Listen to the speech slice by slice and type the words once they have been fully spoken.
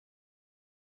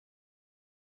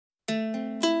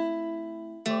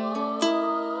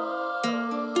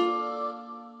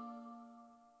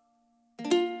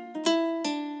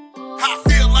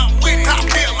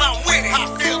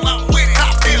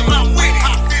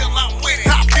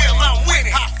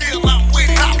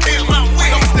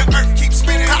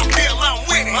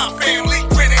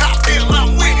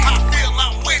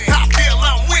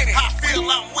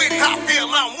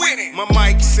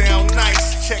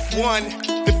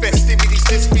Festivities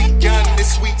just begun.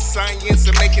 This sweet science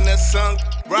of making us sung.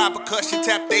 Ride percussion,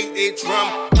 tap 8-8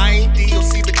 drum. I ain't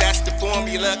DOC, but that's the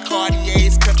formula.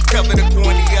 Cartier's cover the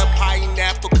cornea.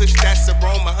 Pineapple, kush, that's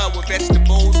aroma. Her with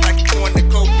vegetables like a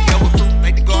cornucopia. With fruit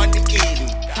like the Garden of Eden.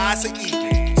 The eyes are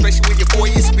even, especially when your boy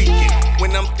is speaking.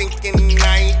 When I'm thinking,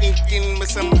 I ain't inking, but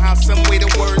somehow, some way the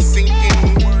words sinking.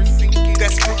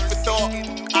 That's food for thought.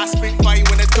 I spit fire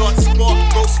when the thoughts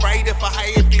spark. Ghost writer for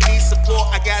hire if you need support.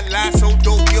 I got lies so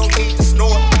dope you don't need to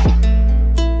snort.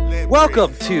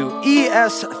 Welcome to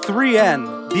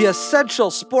ES3N, the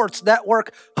Essential Sports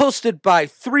Network, hosted by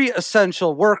three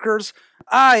essential workers.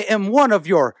 I am one of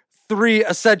your three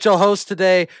essential hosts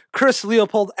today, Chris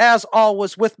Leopold, as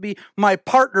always with me, my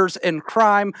partners in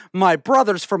crime, my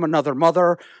brothers from another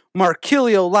mother,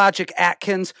 Markilio Logic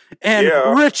Atkins, and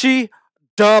Richie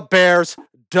Da Bears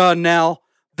Donnell.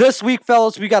 This week,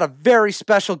 fellas, we got a very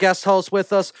special guest host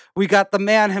with us. We got the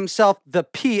man himself, the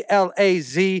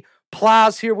Plaz,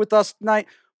 Plaz, here with us tonight.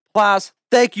 Plaz,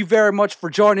 thank you very much for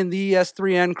joining the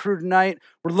ES3N crew tonight.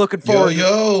 We're looking forward.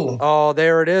 Oh,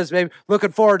 there it is, baby.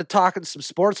 Looking forward to talking some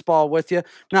sports ball with you.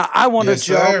 Now, I want to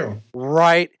jump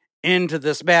right into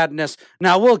this madness.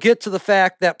 Now, we'll get to the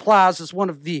fact that Plaz is one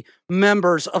of the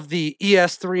members of the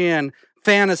ES3N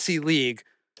Fantasy League.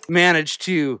 Managed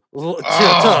to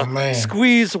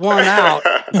squeeze one out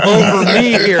over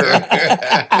me here.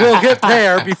 We'll get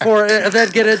there before and then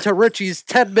get into Richie's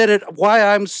 10-minute why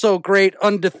I'm so great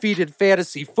undefeated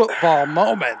fantasy football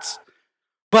moments.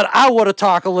 But I want to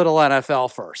talk a little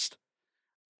NFL first.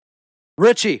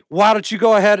 Richie, why don't you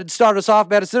go ahead and start us off,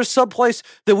 man? Is there some place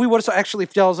that we want to actually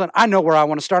fellas on? I know where I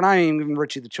want to start. I ain't giving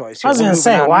Richie the choice. I was going to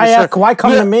say, why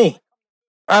come to me?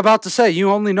 I'm about to say, you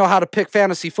only know how to pick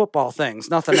fantasy football things,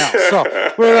 nothing else. So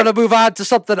we're going to move on to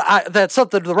something that's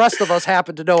something the rest of us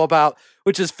happen to know about,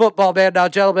 which is football, man. Now,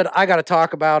 gentlemen, I got to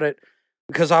talk about it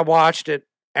because I watched it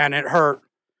and it hurt.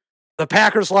 The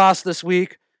Packers lost this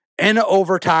week in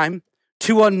overtime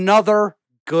to another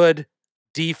good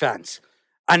defense.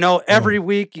 I know every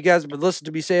week you guys have been listening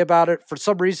to me say about it. For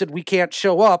some reason, we can't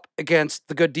show up against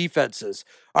the good defenses.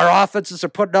 Our offenses are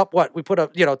putting up we put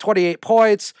up, 28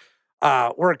 points.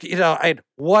 And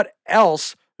what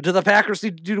else do the Packers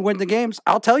need to do to win the games?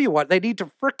 I'll tell you what, they need to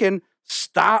freaking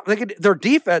stop. Their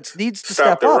defense needs to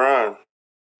step up.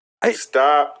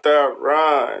 Stop the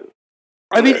run.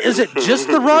 I mean, is it just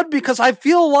the run? Because I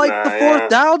feel like the fourth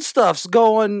down stuff's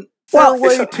going their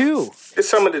way too. It's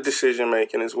some of the decision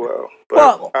making as well.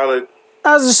 But I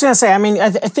was just going to say, I mean,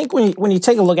 I think when you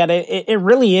take a look at it, it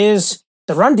really is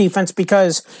the run defense,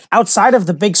 because outside of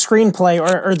the big screenplay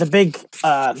or the big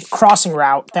crossing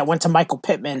route that went to Michael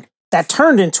Pittman that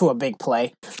turned into a big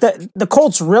play, the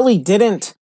Colts really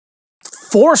didn't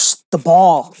force the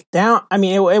ball down. I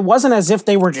mean, it wasn't as if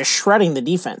they were just shredding the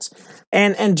defense.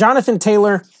 And Jonathan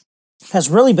Taylor has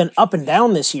really been up and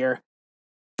down this year.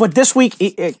 But this week,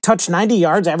 it touched 90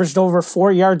 yards, averaged over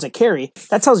 4 yards a carry.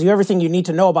 That tells you everything you need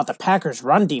to know about the Packers'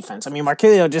 run defense. I mean,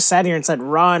 Markilio just sat here and said,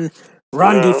 run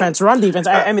defense.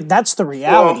 I mean, that's the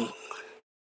reality. Well,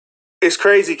 it's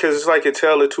crazy because it's like a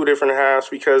tale of two different halves,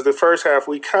 because the first half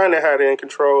we kind of had it in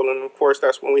control, and of course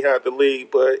that's when we had the lead.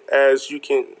 But as you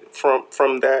can,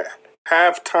 from that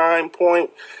halftime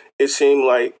point, it seemed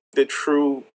like the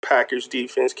true Packers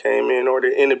defense came in, or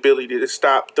the inability to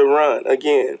stop the run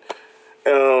again.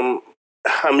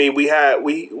 I mean, we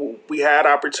had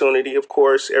opportunity. Of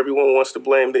course, everyone wants to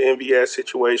blame the MVS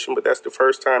situation, but that's the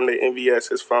first time that MVS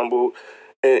has fumbled,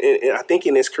 and I think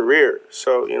in his career.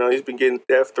 So he's been getting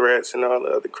death threats and all the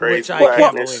other crazy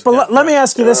whackness. But let me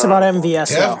ask you this about MVS,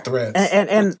 death though.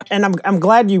 Threats. And I'm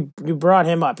glad you brought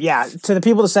him up. Yeah, to the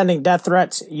people sending death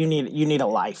threats, you need a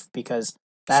life, because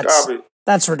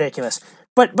that's ridiculous.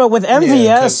 But with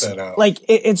MVS,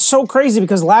 it's so crazy,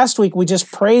 because last week we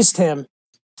just praised him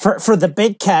for the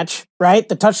big catch, right?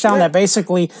 The touchdown that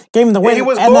basically gave him the win. And he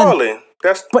was balling.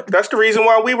 That's the reason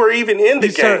why we were even in the game.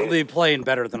 He's certainly playing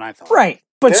better than I thought. Right.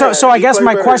 But so I guess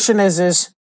my question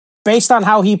is based on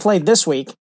how he played this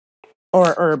week,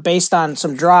 or based on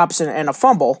some drops and a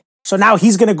fumble. So now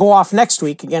he's going to go off next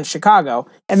week against Chicago,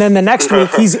 and then the next week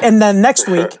next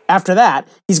week after that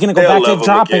he's going to go back to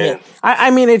dropping it. I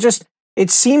mean,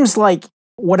 it seems like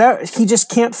whatever, he just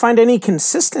can't find any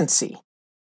consistency.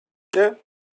 Yeah.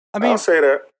 I mean, I'll say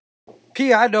that.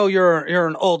 P, I know you're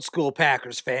an old school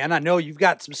Packers fan. I know you've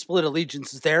got some split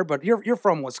allegiances there, but you're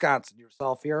from Wisconsin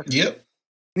yourself here. Yep.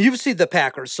 You've seen the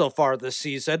Packers so far this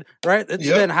season, right? It's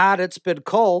been hot, it's been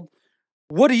cold.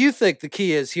 What do you think the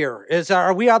key is here?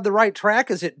 Are we on the right track?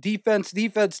 Is it defense?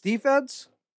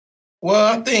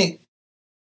 Well, I think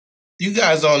you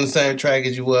guys are on the same track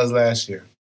as you was last year.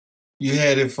 you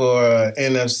headed for a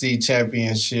NFC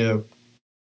championship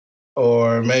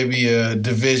or maybe a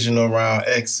divisional round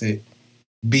exit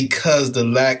because the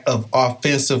lack of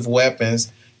offensive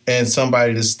weapons and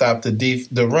somebody to stop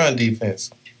the run defense.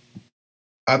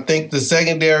 I think the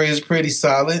secondary is pretty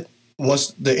solid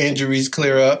once the injuries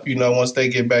clear up, once they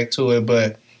get back to it.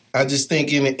 But I just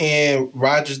think in the end,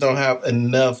 Rodgers don't have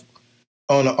enough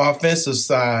on the offensive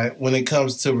side when it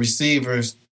comes to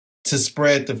receivers to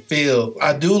spread the field.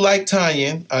 I do like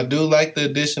Tanyan. I do like the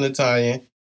addition of Tanyan.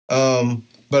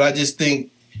 But I just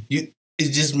think it's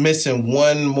just missing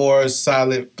one more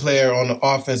solid player on the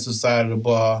offensive side of the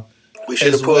ball. We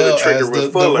should have pulled the trigger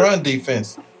with Fuller. The run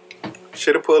defense.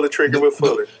 Should have pulled the trigger with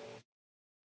Fuller.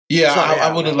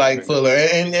 I would have liked Fuller.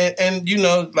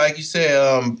 And like you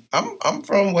said, I'm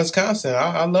from Wisconsin.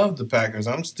 I love the Packers.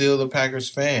 I'm still a Packers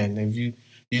fan.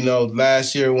 If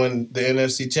last year when the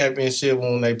NFC Championship,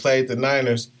 when they played the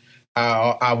Niners,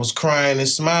 I was crying and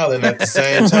smiling at the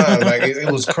same time. Like it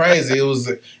was crazy. It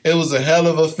was a hell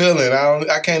of a feeling.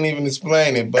 I can't even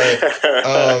explain it.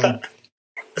 But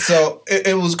so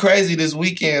it was crazy this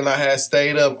weekend. I had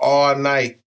stayed up all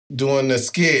night doing the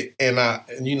skit, and I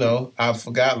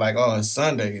forgot it's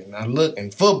Sunday, and I look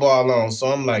and football on. So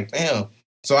I'm like, damn.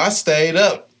 So I stayed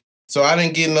up. So I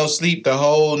didn't get no sleep the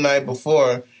whole night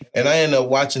before, and I ended up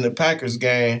watching the Packers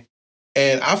game.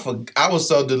 And I was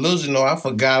so delusional, I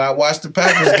forgot I watched the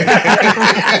Packers game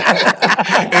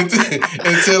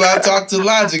until I talked to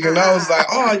Logic, and I was like,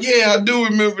 oh, yeah, I do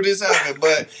remember this happening.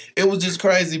 But it was just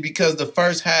crazy because the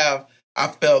first half, I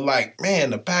felt like,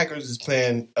 man, the Packers is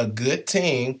playing a good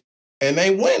team, and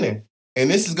they winning. And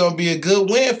this is going to be a good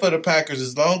win for the Packers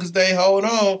as long as they hold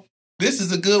on. This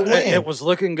is a good win. It was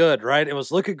looking good, right? It was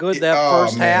looking good that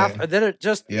first half, and then it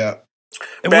just... Yeah.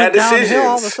 Bad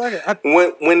decisions.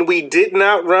 When we did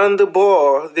not run the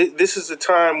ball, this is a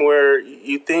time where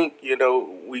you think,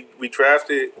 we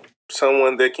drafted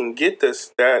someone that can get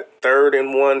this, that 3rd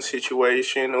and 1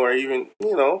 situation, or even,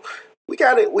 we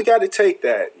got to take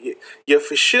that. Your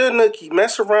for sure nookie,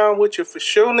 mess around with your for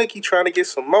sure nookie, trying to get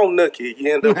some more nookie.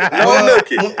 You end up with no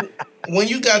nookie. When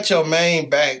you got your main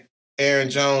back, Aaron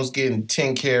Jones getting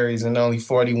 10 carries and only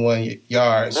 41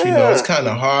 yards. It's kind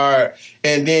of hard.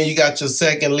 And then you got your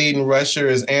second leading rusher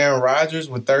is Aaron Rodgers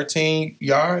with 13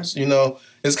 yards.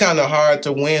 It's kind of hard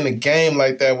to win a game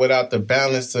like that without the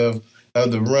balance of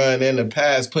the run and the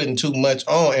pass, putting too much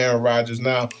on Aaron Rodgers.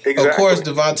 Now, Of course,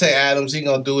 Devontae Adams, he's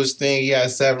going to do his thing. He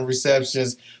has 7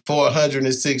 receptions for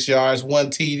 106 yards, 1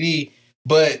 TD.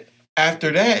 But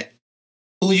after that,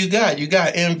 who you got? You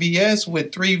got MVS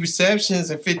with 3 receptions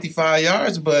and 55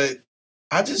 yards, but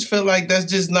I just feel like that's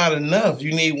just not enough.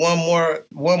 You need one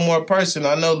more person.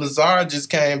 I know Lazard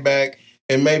just came back,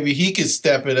 and maybe he could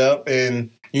step it up. And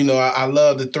I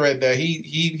love the threat that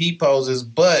he poses,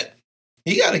 but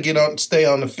he got to stay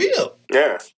on the field.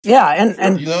 Yeah,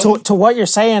 and to what you're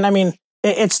saying, I mean,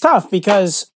 it's tough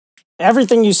because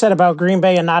everything you said about Green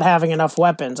Bay and not having enough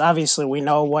weapons. Obviously, we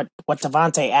know what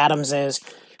Devontae Adams is.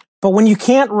 But when you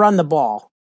can't run the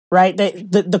ball, right,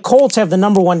 the Colts have the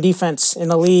number 1 defense in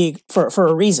the league for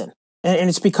a reason. And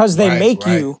it's because they make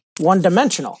you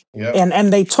one-dimensional. Yep.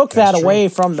 And they took that away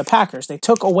from the Packers. They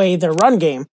took away their run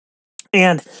game.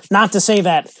 And not to say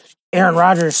that Aaron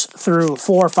Rodgers threw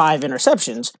 4 or 5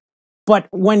 interceptions, but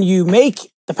when you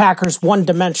make the Packers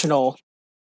one-dimensional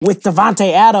with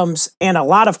Devontae Adams and a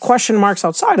lot of question marks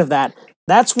outside of that,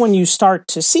 that's when you start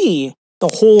to see the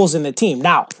holes in the team.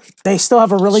 Now, they still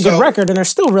have a really good record, and they're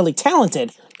still really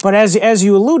talented. But as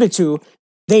you alluded to,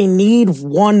 they need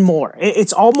one more.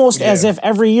 It's almost as if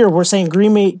every year we're saying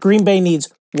Green Bay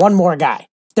needs one more guy.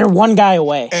 They're one guy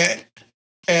away.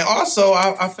 And also,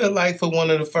 I feel like for one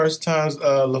of the first times,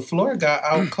 LaFleur got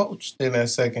out-coached in that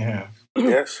second half.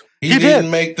 Yes. He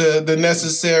didn't make the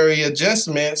necessary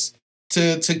adjustments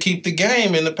to keep the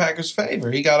game in the Packers' favor.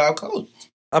 He got out-coached.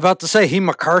 About to say he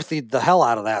McCarthy'd the hell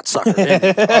out of that sucker.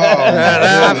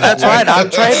 That's right. I'm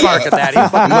trademarking that. He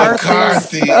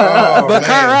McCarthy.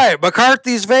 Right.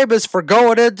 McCarthy's famous for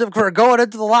going into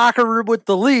the locker room with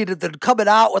the lead and then coming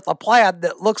out with a plan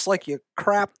that looks like you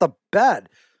crap the bed.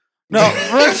 No,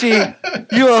 Richie,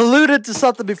 you alluded to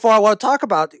something before I want to talk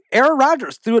about. Aaron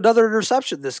Rodgers threw another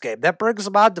interception this game. That brings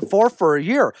him on to 4 for a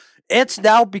year. It's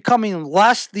now becoming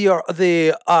less the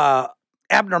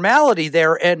abnormality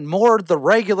there and more the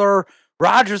regular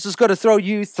Rodgers is going to throw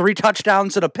you 3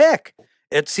 touchdowns and a pick,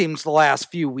 it seems, the last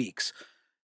few weeks.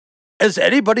 Is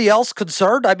anybody else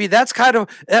concerned? I mean, that's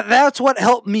what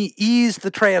helped me ease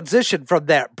the transition from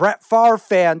that Brett Favre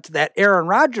fan to that Aaron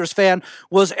Rodgers fan.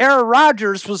 Was Aaron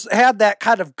Rodgers had that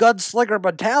kind of gunslinger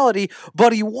mentality,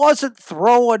 but he wasn't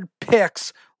throwing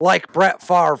picks like Brett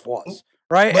Favre was,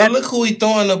 right? But look who he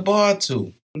throwing the ball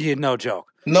to. No joke.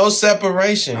 No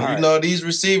separation. All right. You know, these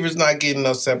receivers not getting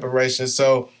no separation.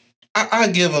 So I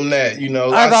give him that. You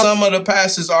know, some of the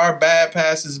passes are bad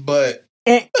passes, but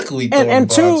look who he throwing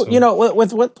the ball to. You know,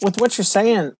 with what you're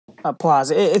saying,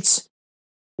 Plaz, it's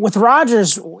with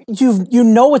Rodgers. You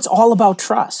know, it's all about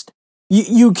trust.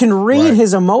 You can read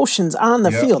his emotions on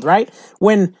the field, right?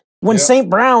 When St.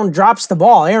 Brown drops the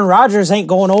ball, Aaron Rodgers ain't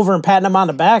going over and patting him on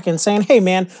the back and saying, "Hey,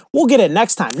 man, we'll get it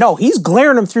next time." No, he's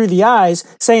glaring him through the eyes,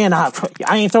 saying, "I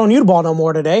ain't throwing you the ball no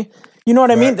more today." You know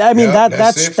what I mean? I mean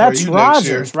that's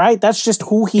Rodgers, right? That's just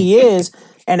who he is.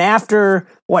 And after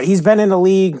he's been in the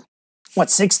league,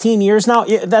 16 years now?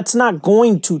 That's not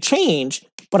going to change.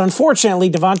 But unfortunately,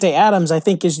 Devontae Adams, I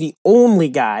think, is the only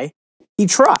guy he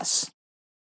trusts.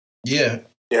 Yeah.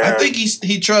 I think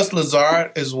he trusts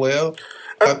Lazard as well.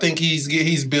 I think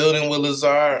he's building with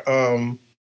Lazard. Well,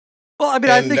 I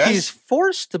mean, I think he's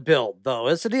forced to build, though,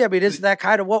 isn't he? I mean, isn't that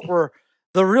kind of what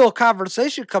the real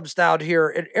conversation comes down here?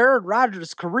 In Aaron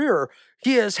Rodgers' career,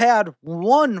 he has had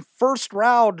one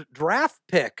first-round draft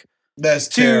pick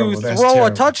to throw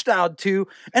a touchdown to,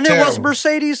 and it was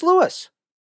Mercedes Lewis.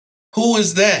 Who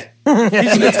is that?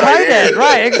 He's the tight end,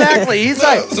 right? Exactly. He's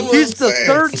the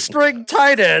third string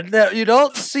tight end that you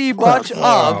don't see much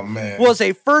of. Man. Was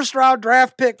a first round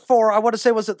draft pick for, I want to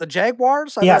say, was it the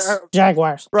Jaguars? Yes,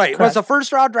 Jaguars. Right. Correct. It was a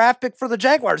first round draft pick for the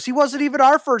Jaguars. He wasn't even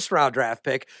our first round draft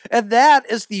pick, and that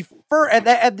is the first.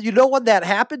 And you know when that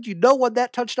happened? You know when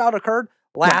that touchdown occurred?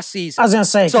 Last season. I was going to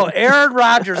say. So Aaron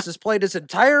Rodgers has played his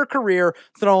entire career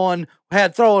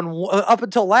had thrown up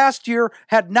until last year,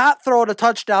 had not thrown a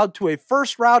touchdown to a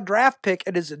first-round draft pick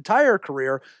in his entire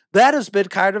career. That has been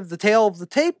kind of the tale of the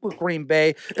tape with Green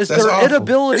Bay, is their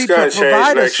inability to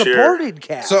provide a supporting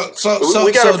cast. So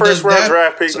we got a first-round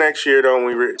draft pick next year, don't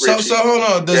we, Richie? So hold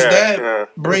on. Does that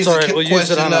bring the question we'll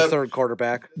use it on a third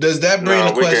quarterback. Does that bring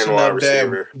the question up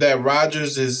that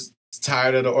Rodgers is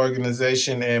tired of the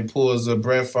organization and pulls a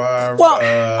Brett Favre? Well,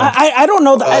 I don't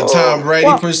know that Tom Brady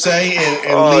per se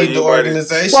and lead the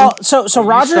organization. Well, so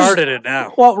Rodgers started it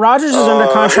now. Well, Rodgers is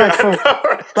under contract for.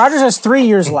 Rodgers has 3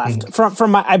 years left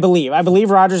from I believe. I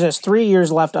believe Rodgers has 3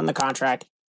 years left on the contract,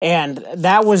 and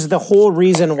that was the whole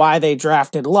reason why they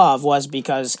drafted Love was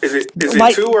because is it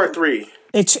 2 or 3?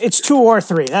 It's 2 or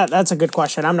 3. That's a good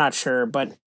question. I'm not sure,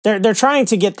 but. They're trying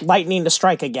to get lightning to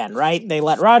strike again, right? They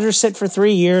let Rodgers sit for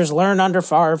 3 years, learn under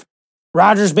Favre.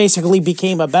 Rodgers basically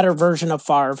became a better version of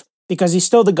Favre because he's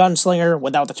still the gunslinger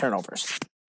without the turnovers.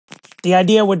 The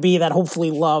idea would be that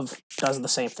hopefully Love does the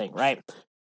same thing, right?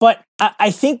 But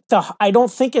I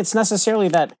don't think it's necessarily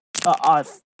that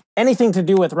anything to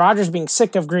do with Rodgers being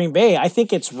sick of Green Bay. I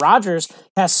think it's Rodgers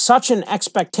has such an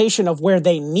expectation of where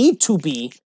they need to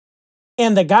be,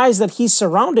 and the guys that he's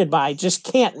surrounded by just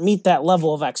can't meet that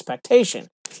level of expectation.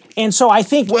 And so I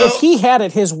think if he had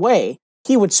it his way,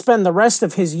 he would spend the rest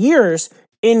of his years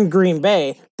in Green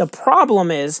Bay. The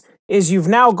problem is you've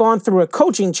now gone through a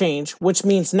coaching change, which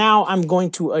means now I'm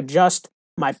going to adjust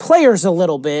my players a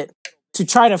little bit to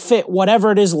try to fit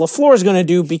whatever it is LaFleur is going to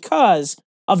do because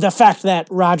of the fact that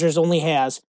Rodgers only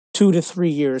has 2 to 3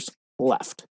 years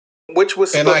left. Which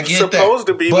was supposed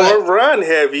to be more run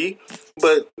heavy,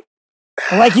 but...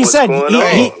 Like you said,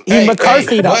 he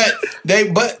McCarthy'd up.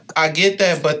 But I get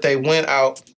that, but they went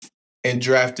out and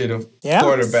drafted a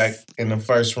quarterback in the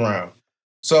first round.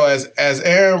 So as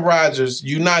Aaron Rodgers,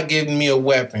 you're not giving me a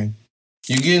weapon.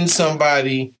 You're getting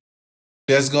somebody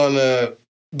that's gonna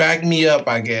back me up,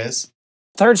 I guess.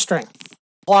 Third string.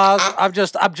 Plaz,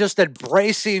 I'm just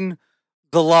embracing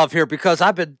the love here because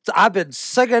I've been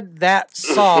singing that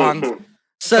song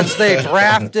since they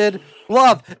drafted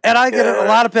Love. And I get a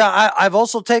lot of people. I've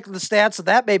also taken the stance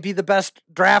that may be the best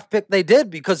draft pick they did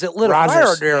because it lit a fire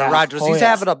under Aaron Rodgers. He's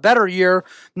having a better year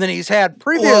than he's had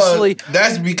previously. Well,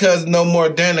 that's because no more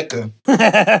Danica.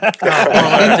 Danica,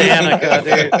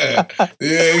 dude.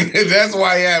 Yeah, that's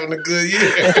why he's having a good year.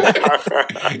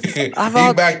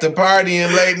 He's back to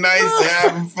partying late nights and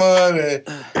having fun and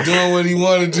doing what he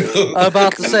wanted to do. I'm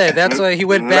about to say, that's why he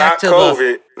went back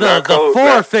to the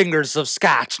four fingers of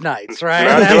Scotch nights, right?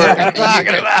 That's what I'm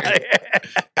talking about.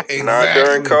 Exactly. Not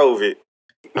during COVID.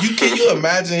 Can you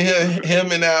imagine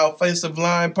him in our offensive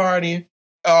line partying?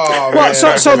 Oh, well,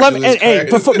 man, so let me.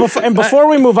 Before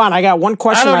we move on, I got one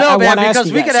question. I don't know, man,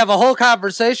 because we could have a whole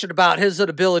conversation about his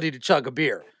inability to chug a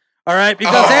beer. All right,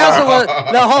 because they also hold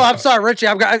on, I'm sorry, Richie.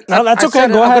 No, that's okay.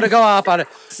 Go ahead. I'm going to go off on it.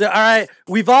 All right,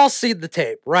 we've all seen the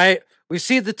tape, right? We've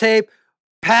seen the tape.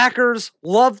 Packers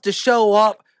love to show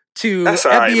up to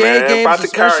NBA games,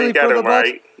 especially for the Bucks.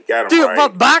 Got him Dude, right.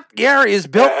 but Bakhtiari is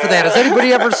built for that. Has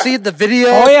anybody ever seen the video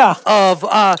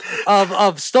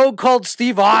of Stone Cold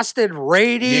Steve Austin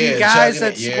raiding guys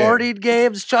at sporting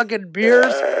games, chugging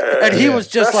beers? And he was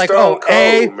just That's like, Stone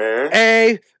Cold,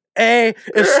 man. A.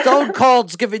 If Stone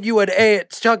Cold's giving you an A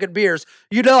at chugging beers,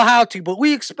 you know how to. But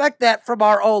we expect that from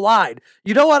our O-line.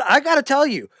 You know what? I got to tell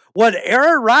you, when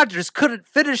Aaron Rodgers couldn't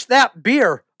finish that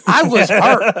beer, I was hurt.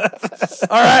 All right,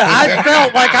 I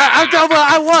felt like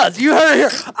I was. You heard it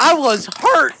here. I was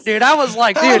hurt, dude. I was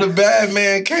like, dude, the bad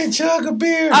man can't chug a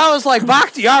beer. I was like,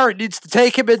 Bakhtiari needs to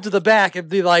take him into the back and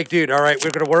be like, dude, all right,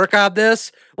 we're gonna work on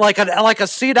this like a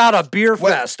scene out of Beer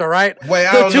Fest. All right,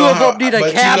 the two of them need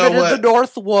a cabin in the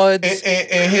North Woods.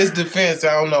 In his defense,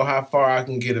 I don't know how far I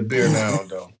can get a beer now,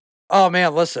 though. Oh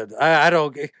man, listen, I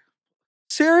don't.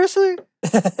 Seriously,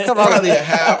 come on, probably a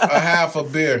half a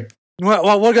beer.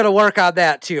 Well, we're gonna work on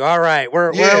that too. All right,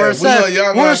 we're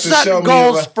setting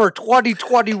goals for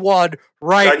 2021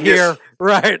 right here,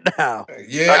 right now.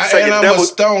 Yeah, and I'm a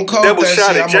Stone Cold double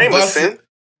shot at Jameson.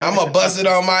 I'm gonna bust it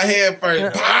on my head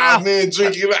first, and then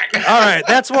drink it back. All right,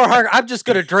 that's more hard. I'm just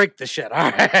gonna drink the shit. All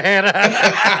right.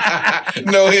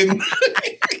 No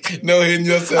hitting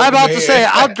yourself. I'm about to say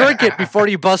I'll drink it before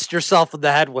you bust yourself in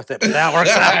the head with it. That works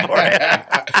out for you.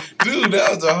 Dude, that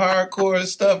was the hardcore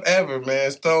stuff ever, man.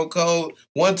 Stone Cold.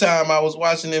 One time I was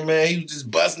watching it, man. He was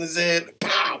just busting his head.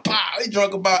 Pow, pow. He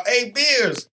drunk about 8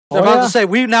 beers. I'm about to say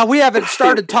we haven't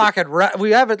started talking.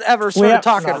 We haven't ever started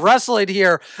talking wrestling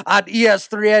here on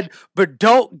ES3N. But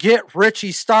don't get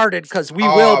Richie started because we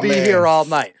will be here all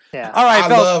night. Yeah. All right, I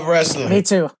love wrestling. Me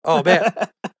too. Oh man.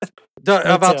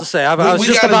 I'm about to say I was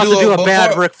just about to do a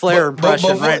bad Ric Flair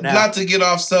impression right now. Not to get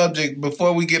off subject,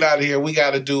 before we get out of here, we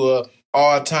got to do a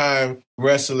all-time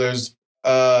wrestlers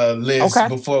list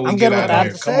before we get out of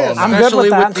here. Come on, I'm good with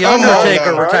that. With the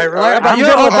Undertaker retired. I'm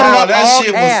good with that. That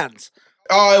shit was.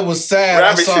 Oh, it was sad.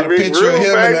 I saw the picture of him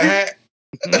in the hat.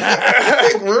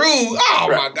 Big Rube. Oh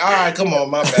my God! All right, come on,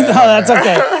 my bad. No, that's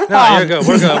okay. No, you're good.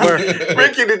 We're good.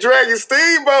 Ricky the Dragon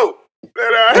Steamboat.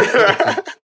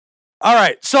 All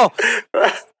right, so.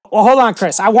 Well, hold on,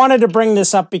 Chris. I wanted to bring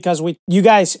this up because you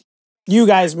guys,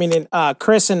 meaning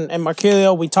Chris and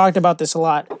Marquilio, we talked about this a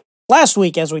lot last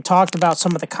week as we talked about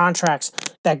some of the contracts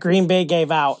that Green Bay gave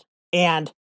out,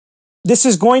 and this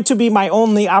is going to be my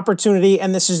only opportunity,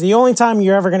 and this is the only time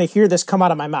you're ever going to hear this come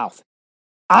out of my mouth.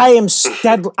 I am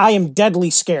deadly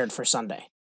scared for Sunday.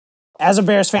 As a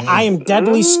Bears fan, I am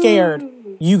deadly scared.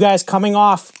 You guys coming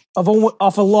off of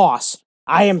a loss.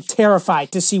 I am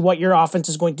terrified to see what your offense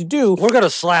is going to do. We're going to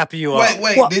slap you up.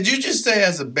 Wait, well, did you just say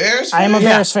as a Bears fan? I am a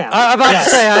Bears fan. I'm about to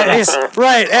say,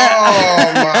 right.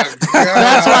 Oh, my God.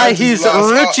 That's why he's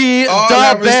Richie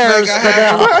the Bears.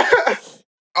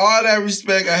 All that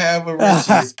respect I have for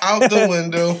Richie is out the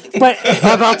window. But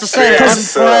I'm about to say,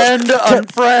 unfriend,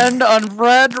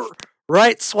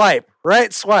 right swipe.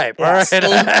 Yes. All right.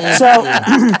 So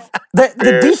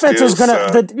the defense is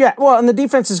gonna the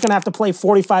defense is gonna have to play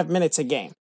 45 minutes a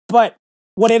game. But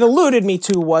what it alluded me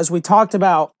to was we talked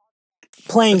about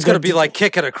playing. It's gonna be like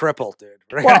kicking a cripple, dude.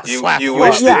 Well, you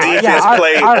wish the defense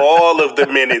played all of the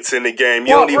minutes in the game. You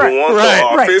don't even want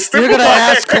the offense to play. You're gonna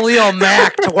ask Khalil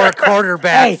Mack to work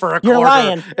quarterback for a quarter. You're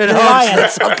lying.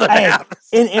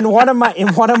 Hey, in one of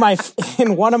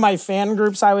my fan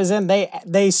groups I was in,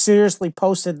 they seriously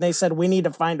posted. They said we need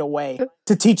to find a way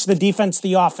to teach the defense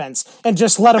the offense and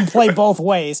just let them play both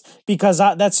ways because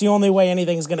that's the only way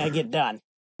anything's gonna get done.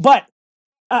 But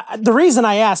the reason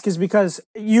I ask is because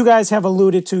you guys have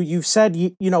alluded to, you've said,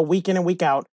 week in and week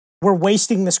out, we're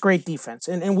wasting this great defense.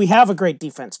 And we have a great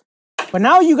defense. But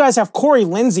now you guys have Corey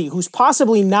Lindsey, who's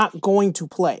possibly not going to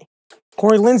play.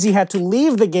 Corey Lindsey had to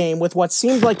leave the game with what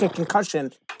seemed like a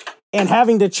concussion and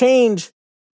having to change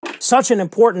such an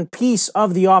important piece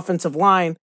of the offensive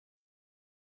line.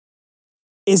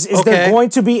 Is there going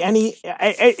to be any?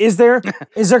 Is there going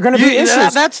to be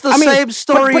issues? That's the same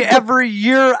story every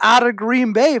year out of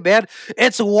Green Bay, man.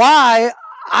 It's why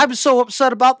I'm so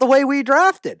upset about the way we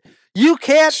drafted. You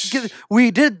can't. We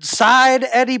didn't sign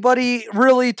anybody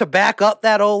really to back up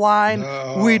that O-line.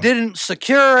 No. We didn't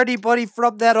secure anybody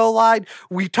from that O-line.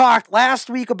 We talked last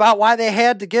week about why they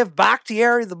had to give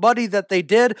Bakhtiari the money that they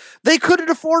did. They couldn't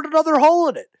afford another hole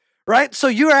in it, right? So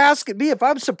you're asking me if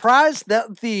I'm surprised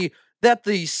that the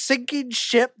sinking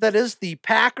ship that is the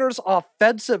Packers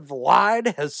offensive line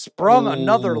has sprung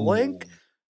another link.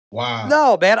 Wow.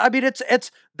 No, man. I mean,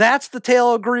 that's the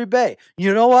tale of Green Bay.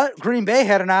 You know what? Green Bay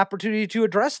had an opportunity to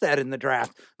address that in the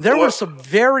draft. There were some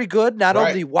very good, not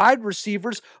only wide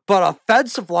receivers, but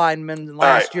offensive linemen in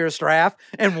last year's draft.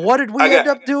 And what did we end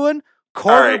up doing?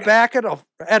 quarterback and a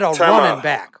running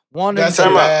back.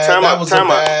 That was a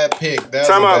bad pick.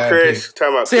 Time out, Chris.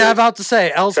 See, I'm about to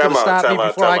say, L's going to stop me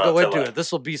before I go into it.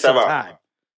 This will be some time.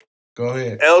 Go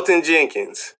ahead. Elton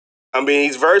Jenkins. I mean,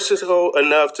 he's versatile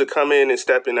enough to come in and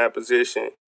step in that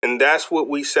position. And that's what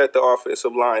we set the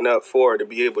offensive line up for, to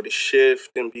be able to shift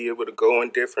and be able to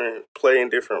play in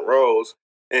different roles.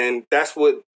 And that's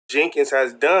what Jenkins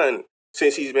has done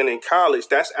since he's been in college.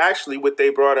 That's actually what they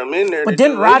brought him in there. But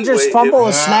didn't Rodgers fumble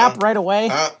a snap right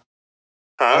away?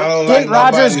 Didn't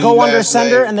Rodgers go under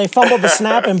center and they fumbled the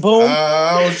snap and boom?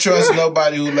 I don't trust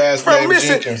nobody who last name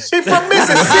Jenkins. He's from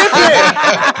Mississippi.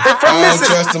 I don't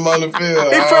trust him on the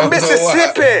field. He's from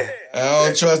Mississippi. I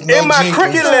don't trust no in my Jenkins.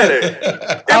 cricket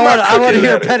letter. I want to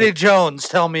hear Penny Jones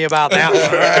tell me about that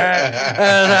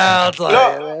one.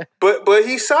 No, but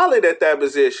he's solid at that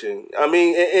position. I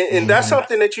mean, and that's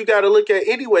something that you got to look at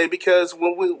anyway, because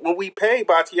when we pay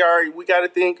Bakhtiari, we got to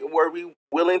think, were we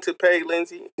willing to pay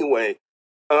Lindsey anyway?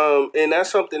 And that's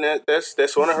something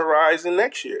that's on the horizon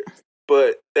next year.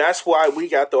 But that's why we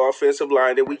got the offensive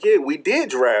line that we get. We did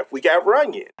draft. We got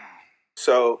Runyon.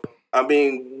 So, I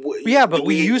mean, but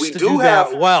we used to do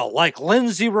that well. Like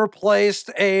Lindsey replaced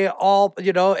a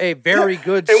very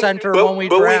good center when we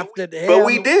drafted him. But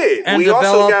we did. We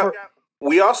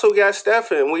also got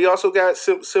Stephen. We also got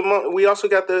Simone. We also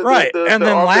got the right. And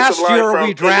then last year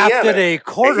we drafted a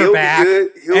quarterback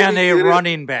and a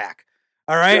running back.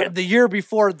 All right. Yeah. The year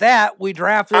before that, we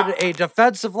drafted a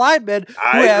defensive lineman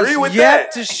who has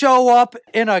yet to show up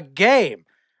in a game.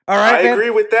 All right, I agree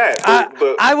with that.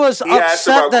 But I was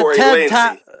upset that 10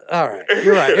 times. All right,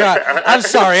 you're right. I'm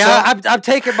sorry. I'm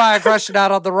taking my aggression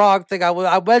out on the wrong thing.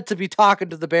 I meant to be talking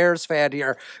to the Bears fan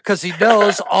here because he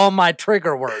knows all my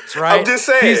trigger words. Right? I'm just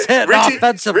saying. He's hitting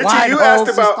offensive line you holes.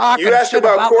 asked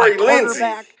about Corey Lindsey.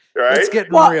 Right? It's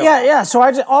getting real. Yeah. So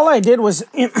all I did was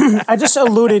I just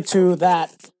alluded to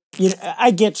that.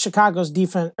 I get Chicago's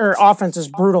defense or offense is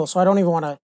brutal, so I don't even want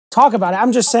to talk about it.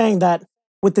 I'm just saying that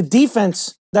with the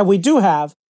defense that we do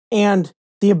have and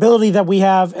the ability that we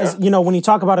have, as when you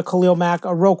talk about a Khalil Mack, a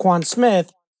Roquan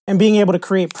Smith, and being able to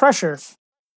create pressure,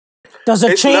 does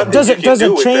it change? Does it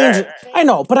change? I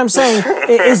know, but I'm saying,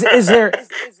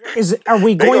 are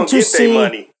we going to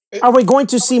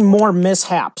see more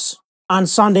mishaps on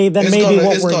Sunday than what we're used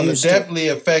to? It's going to definitely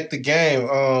affect the game.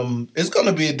 It's going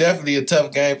to be definitely a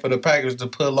tough game for the Packers to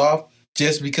pull off,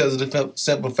 just because of the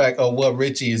simple fact of what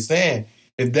Richie is saying.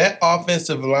 If that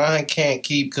offensive line can't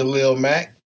keep Khalil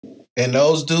Mack and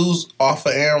those dudes off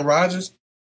of Aaron Rodgers,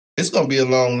 it's going to be a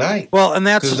long night. Well, and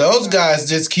that's because those guys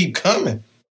just keep coming.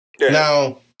 Yeah.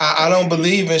 Now, I don't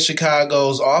believe in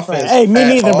Chicago's offense. Hey, me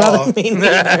neither, brother. Me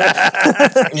neither.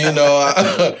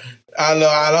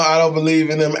 I don't believe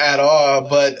in them at all.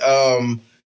 But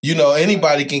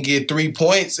anybody can get 3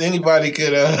 points. Anybody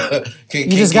can.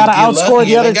 You just got to outscore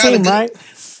the other team, right?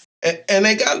 And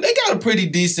they got a pretty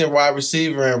decent wide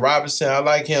receiver in Robinson. I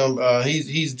like him.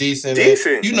 He's decent.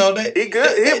 Decent. He good.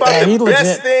 He about the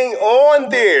best thing on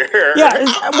there. Yeah.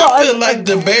 I feel like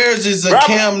the Bears is a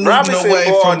Cam Newton away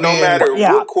from no matter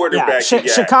what quarterback.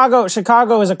 Chicago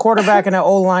is a quarterback and an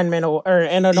O lineman O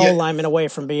lineman away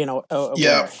from being a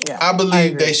winner. I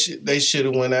believe they should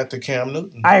have went after Cam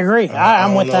Newton. I agree.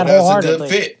 I'm with that wholeheartedly.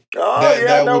 That's a good fit.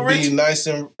 That would Richie, be nice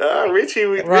and Richie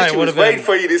was waiting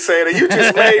for you to say that. You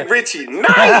just made Richie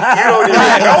nice. You don't even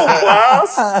know,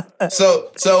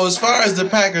 Plaz. So as far as the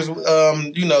Packers,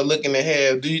 looking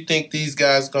ahead, do you think these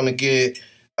guys going to get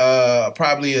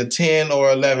probably a 10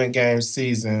 or 11 game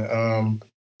season?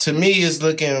 To me, it's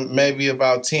looking maybe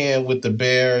about 10 with the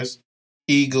Bears,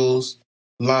 Eagles,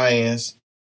 Lions,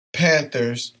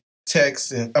 Panthers,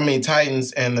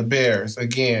 Titans, and the Bears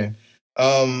again.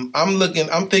 I'm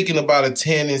thinking about a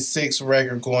 10-6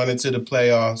 record going into the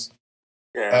playoffs.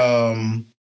 Yeah.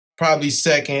 Probably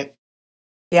second.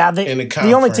 Yeah, in the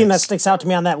the only team that sticks out to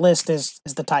me on that list is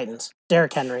the Titans.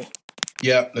 Derrick Henry.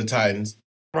 Yep, the Titans.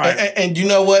 Right. And you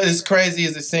know what is crazy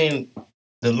is seeing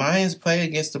the Lions play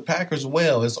against the Packers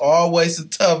well. It's always a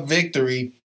tough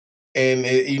victory, and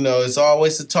it's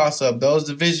always a toss up. Those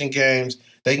division games,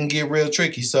 they can get real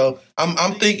tricky. So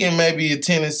I'm thinking maybe a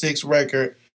 10-6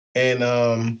 record.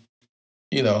 And,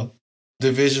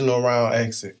 divisional round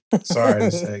exit. Sorry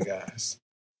to say, guys.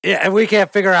 Yeah, and we can't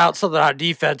figure out something on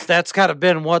defense. That's kind of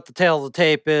been what the tail of the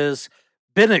tape is.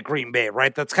 Been at Green Bay,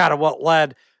 right? That's kind of what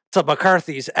led to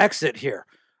McCarthy's exit here.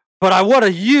 But I want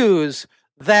to use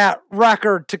that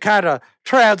record to kind of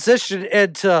transition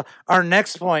into our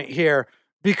next point here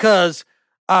because,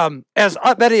 as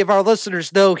many of our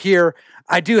listeners know here,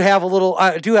 I do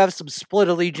have some split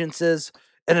allegiances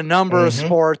in a number of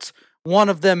sports. One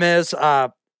of them is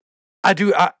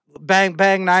bang,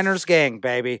 bang, Niners gang,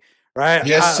 baby. Right?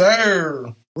 Yes,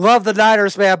 sir. Love the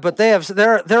Niners, man, but they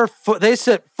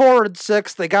sit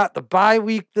 4-6. They got the bye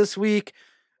week this week.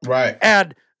 Right.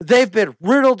 And they've been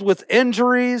riddled with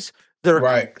injuries.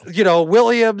 Right.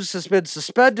 Williams has been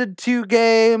suspended 2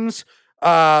 games.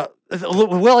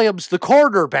 Williams, the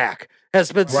quarterback,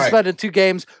 has been suspended 2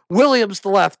 games. Williams, the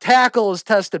left tackle, is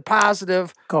tested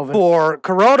positive for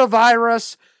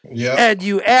coronavirus. Yeah. And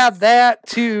you add that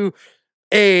to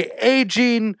a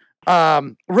aging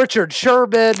Richard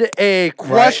Sherman, a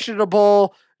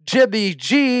questionable Jimmy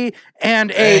G,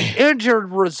 and a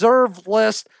injured reserve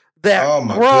list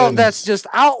that's just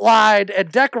outlined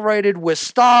and decorated with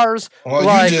stars.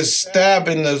 Well, you just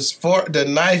stabbing the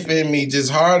knife in me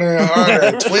just harder and harder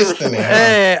and twisting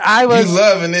it. Huh? You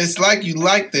loving this like you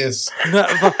like this.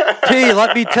 P,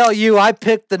 let me tell you, I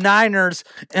picked the Niners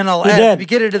at the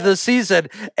beginning of the season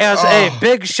as a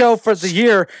big show for the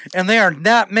year, and they are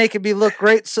not making me look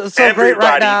great. So great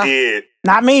right now. Did.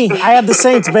 Not me. I had the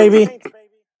Saints, baby.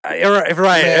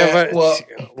 Right. Man, well,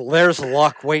 there's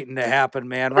luck waiting to happen,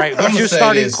 man. Right? Who's your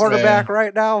starting quarterback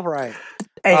right now? Right.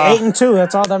 Hey, 8-2.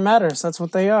 That's all that matters. That's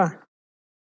what they are.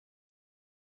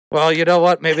 Well, you know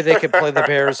what? Maybe they could play the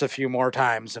Bears a few more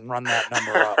times and run that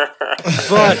number up.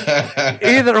 But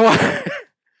either way,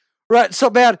 right?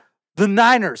 So, man, the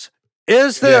Niners.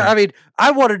 Is there? Yeah. I mean,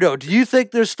 I want to know. Do you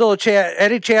think there's still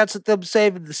any chance at them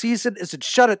saving the season? Is it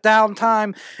shut it down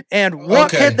time? And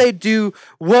what can they do?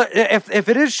 What if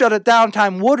it is shut it down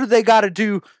time? What do they got to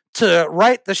do to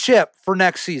right the ship for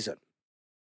next season?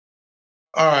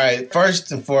 All right.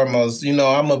 First and foremost,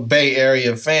 I'm a Bay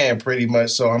Area fan pretty much,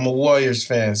 so I'm a Warriors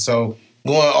fan. So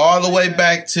going all the way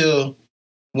back to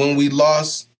when we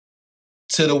lost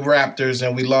to the Raptors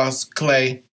and we lost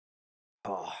Clay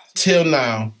till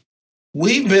now.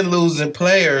 We've been losing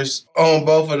players on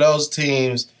both of those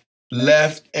teams,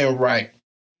 left and right.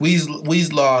 We've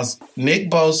lost Nick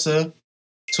Bosa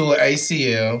to an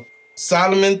ACL,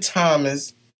 Solomon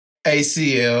Thomas,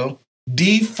 ACL,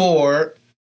 D Ford,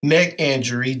 neck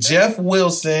injury, Jeff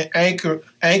Wilson,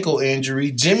 ankle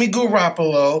injury, Jimmy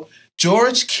Garoppolo,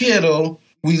 George Kittle.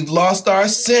 We've lost our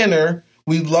center.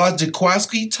 We've lost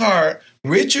Jaquiski Tart,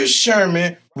 Richard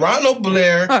Sherman, Ronald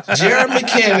Blair, Jared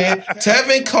McKinnon,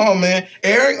 Tevin Coleman,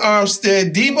 Eric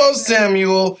Armstead, Deebo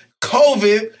Samuel,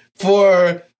 COVID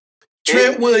for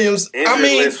Trent Williams. I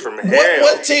mean,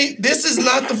 what team? This is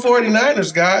not the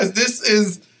 49ers, guys. This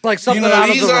is like something out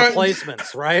of the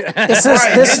replacements, right? This is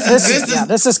Costco.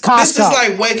 This is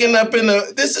like waking up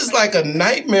this is like a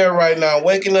nightmare right now,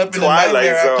 waking up in a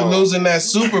nightmare after losing that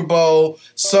Super Bowl.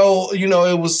 So,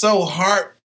 it was so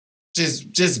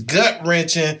just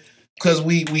gut-wrenching because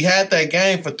we had that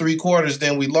game for 3 quarters,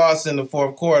 then we lost in the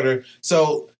 4th quarter.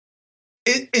 So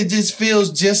it just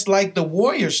feels just like the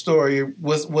Warriors story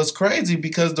was crazy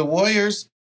because the Warriors,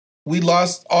 we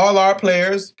lost all our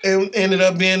players and ended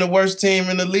up being the worst team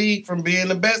in the league from being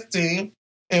the best team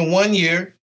in 1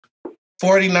 year.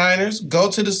 49ers go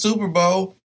to the Super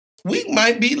Bowl. We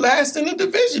might be last in the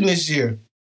division this year.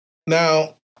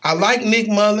 Now, I like Nick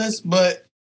Mullins, but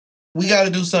we got to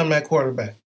do something at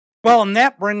quarterback. Well, and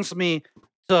that brings me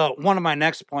to one of my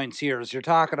next points here is you're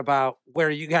talking about where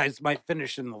you guys might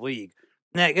finish in the league.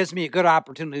 And that gives me a good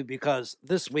opportunity because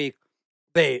this week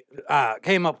they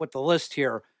came up with the list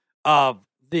here of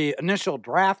the initial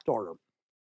draft order.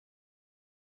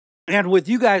 And with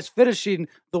you guys finishing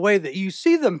the way that you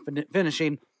see them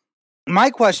finishing, my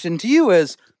question to you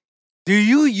is, do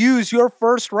you use your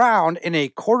first round in a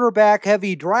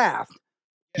quarterback-heavy draft?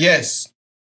 Yes.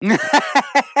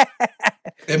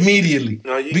 Immediately.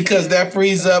 Because that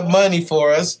frees up money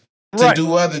for us to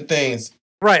do other things.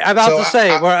 Right. I'm about to say,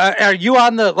 are you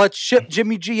on the let's ship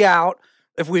Jimmy G out?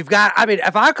 If we've got,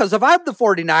 if I'm the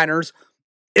 49ers,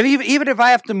 even if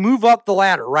I have to move up the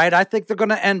ladder, right? I think they're going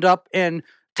to end up in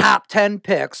top 10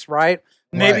 picks, right?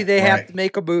 Maybe they have to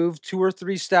make a move 2 or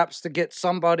 3 steps to get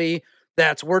somebody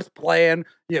that's worth playing.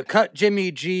 You cut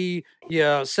Jimmy G,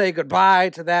 you say goodbye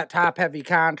to that top-heavy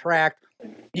contract.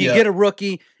 You get a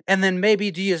rookie, and then maybe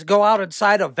do you go out and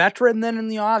sign a veteran then in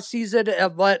the offseason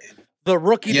and let the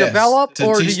rookie develop,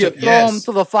 or do you throw him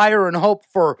to the fire and hope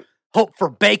for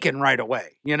bacon right away?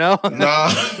 No.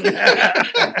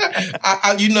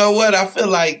 You know what? I feel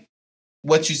like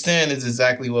what you're saying is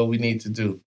exactly what we need to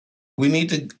do. We need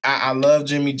to. I love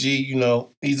Jimmy G.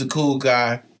 He's a cool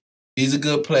guy. He's a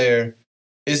good player.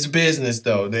 It's business,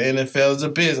 though. The NFL is a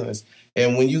business,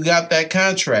 and when you got that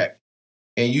contract,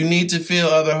 and you need to fill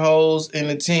other holes in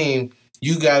the team,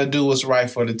 you got to do what's right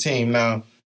for the team. Now,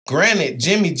 granted,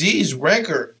 Jimmy G's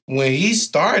record when he's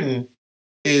starting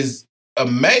is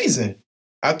amazing.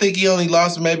 I think he only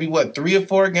lost maybe 3 or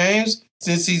 4 games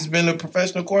since he's been a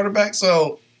professional quarterback.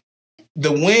 So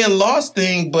the win-loss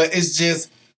thing, but it's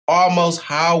just almost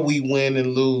how we win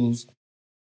and lose.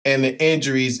 And the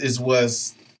injuries is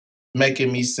what's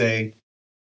making me say,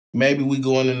 maybe we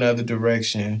go in another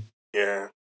direction. Yeah.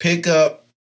 Pick up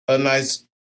a nice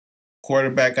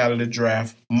quarterback out of the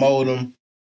draft, mold him,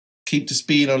 keep the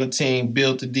speed on the team,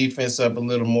 build the defense up a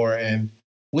little more, and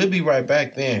we'll be right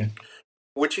back then.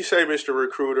 What you say, Mr.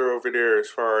 Recruiter, over there, as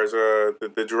far as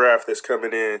the draft that's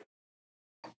coming in,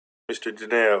 Mr.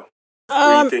 Janelle?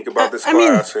 What do you think about this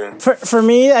class? For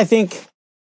me, I think,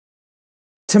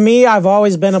 to me, I've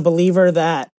always been a believer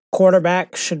that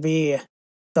quarterback should be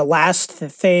the last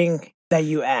thing that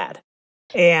you add.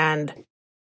 And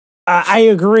I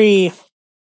agree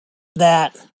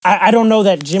that I don't know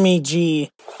that Jimmy G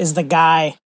is the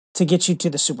guy to get you to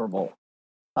the Super Bowl.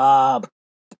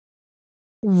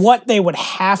 What they would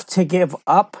have to give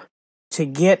up to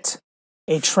get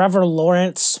a Trevor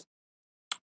Lawrence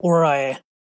or a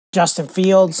Justin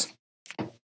Fields,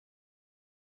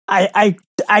 I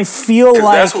feel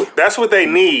like that's what they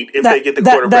need if they get the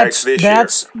quarterbacks this year.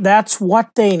 That's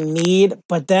what they need.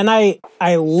 But then I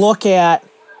look at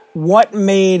what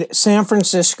made San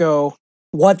Francisco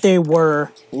what they were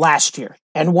last year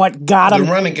and what got them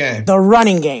the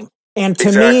running game. And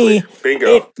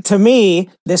to me,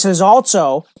 this is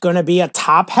also going to be a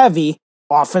top-heavy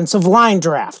offensive line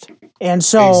draft. And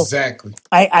so exactly.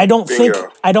 I don't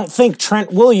think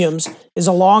Trent Williams is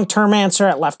a long-term answer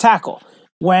at left tackle.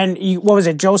 When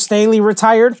Joe Staley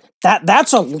retired?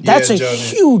 That's a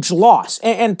huge loss,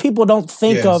 and people don't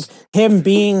think of him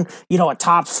being a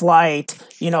top flight,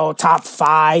 top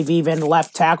 5 even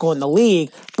left tackle in the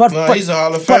league. But he's a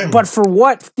Hall of Famer. But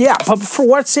for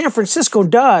what San Francisco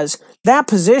does, that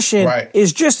position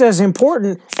is just as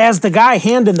important as the guy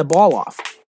handing the ball off,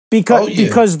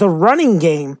 because the running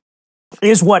game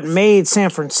is what made San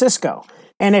Francisco.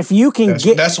 And if you can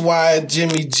that's why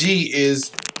Jimmy G is.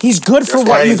 He's good for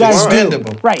what you guys do.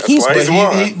 Right.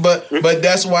 But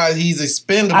that's why he's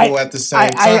expendable at the same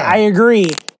time. I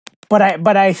agree.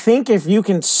 But I think if you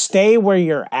can stay where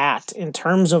you're at in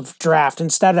terms of draft,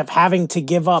 instead of having to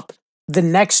give up the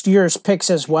next year's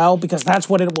picks as well, because that's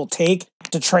what it will take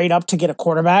to trade up to get a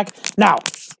quarterback. Now,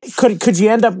 could you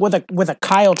end up with a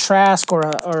Kyle Trask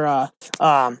or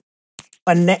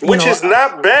which is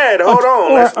not bad. Hold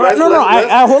on.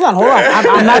 Hold on.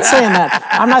 I'm not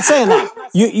saying that.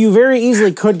 You very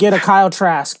easily could get a Kyle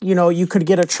Trask. You could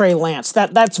get a Trey Lance.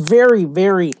 That's very,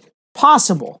 very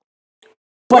possible.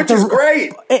 But which is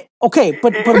great. Okay,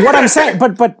 but what I'm saying,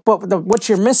 but what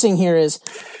you're missing here is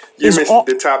missing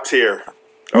the top tier.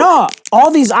 Okay. No,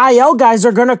 all these IL guys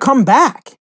are going to come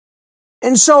back,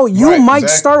 and so you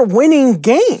might start winning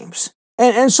games.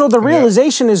 And so the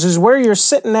realization is where you're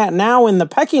sitting at now in the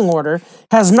pecking order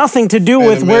has nothing to do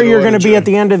with where you're going to be at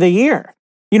the end of the year.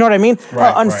 You know what I mean?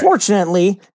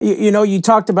 Unfortunately, you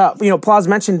talked about, Plaz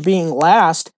mentioned being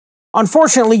last.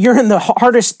 Unfortunately, you're in the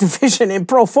hardest division in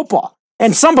pro football,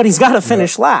 and somebody's got to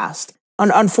finish last.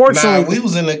 Unfortunately, we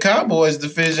was in the Cowboys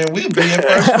division. We'd be in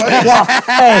first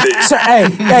place.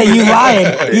 Hey, you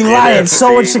lying.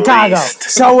 So would Chicago.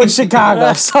 So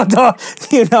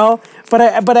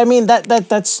But I mean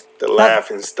that's the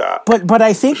laughing stock. But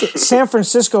I think San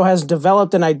Francisco has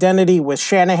developed an identity with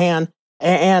Shanahan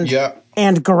and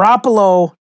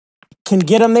Garoppolo can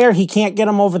get him there. He can't get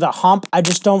him over the hump. I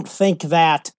just don't think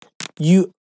that this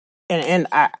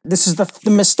is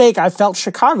the mistake I felt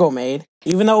Chicago made,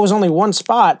 even though it was only one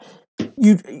spot.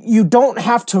 You don't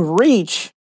have to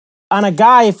reach on a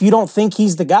guy if you don't think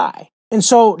he's the guy, and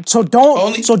so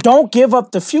don't give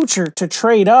up the future to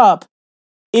trade up.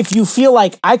 If you feel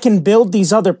like I can build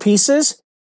these other pieces,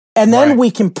 and then we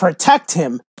can protect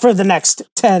him for the next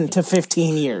 10 to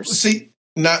 15 years. See,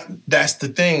 that's the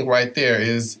thing right there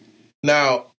is,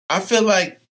 now, I feel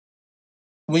like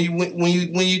when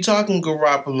you talking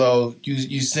Garoppolo,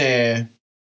 you saying,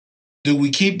 do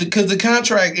we keep because the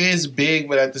contract is big,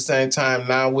 but at the same time,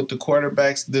 now with the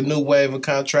quarterbacks, the new wave of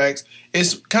contracts,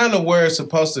 it's kind of where it's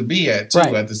supposed to be at too.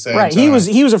 At the same time, he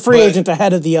was a free agent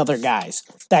ahead of the other guys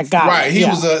that got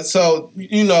was so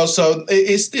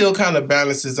it still kind of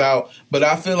balances out. But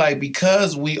I feel like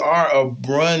because we are a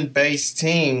run based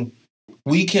team,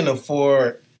 we can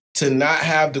afford to not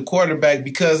have the quarterback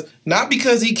not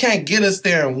because he can't get us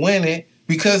there and win it,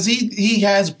 because he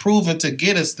has proven to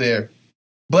get us there.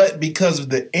 But because of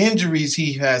the injuries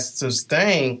he has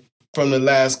sustained from the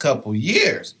last couple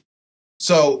years.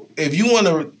 So if you want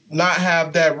to not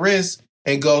have that risk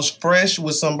and go fresh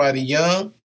with somebody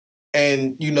young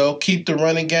and, keep the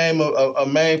running game a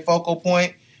main focal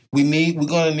point, we're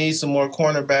gonna need some more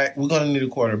cornerback. We're gonna need a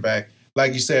quarterback,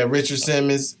 like you said, Richard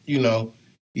Simmons.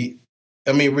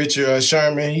 Richard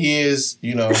Sherman. He is,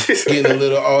 getting a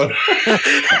little older.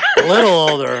 A little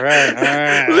older,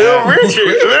 right? Little Richard.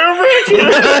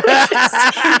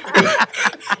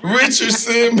 Richard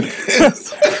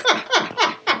Simmons.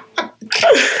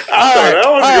 I thought I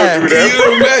was going to do that. Can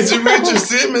you imagine Richard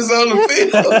Simmons on the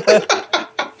field?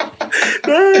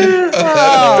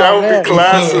 That would be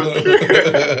classic.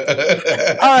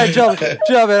 All right,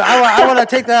 gentlemen, I want to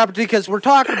take that opportunity because we're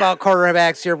talking about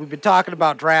quarterbacks here. We've been talking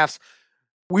about drafts.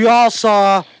 We all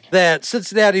saw that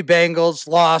Cincinnati Bengals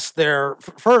lost their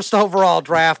first overall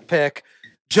draft pick,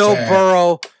 Joe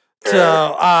Burrow,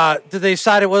 to, did they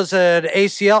decide it was an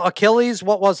ACL, Achilles?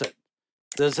 What was it?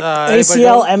 Does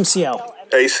ACL, MCL.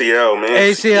 ACL,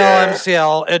 man.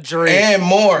 MCL injury. And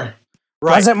more.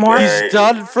 Right. Was it more? He's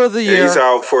done for the year. He's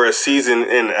out for a season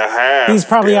and a half. He's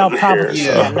probably out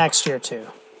next year, too.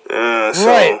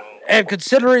 Right. And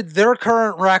considering their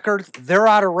current record, they're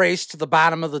on a race to the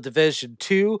bottom of the Division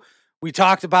 2. We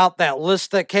talked about that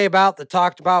list that came out that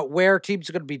talked about where teams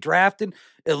are going to be drafting.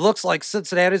 It looks like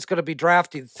Cincinnati's going to be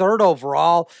drafting 3rd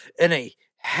overall in a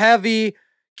heavy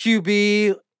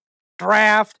QB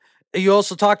draft. You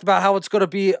also talked about how it's going to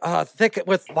be thick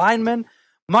with linemen.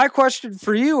 My question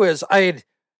for you is, I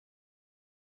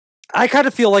kind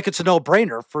of feel like it's a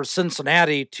no-brainer for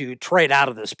Cincinnati to trade out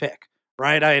of this pick.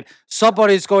 Right?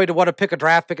 Somebody's going to want to pick a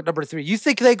draft pick at number 3. You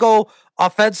think they go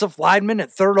offensive lineman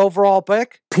at 3rd overall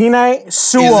pick? Penei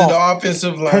Sewell. Is it the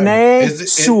offensive lineman? Penei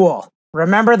Sewell.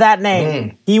 Remember that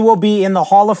name. He will be in the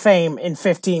Hall of Fame in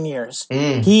 15 years.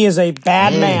 He is a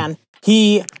bad man.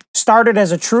 He started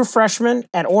as a true freshman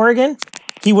at Oregon.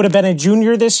 He would have been a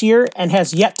junior this year and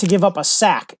has yet to give up a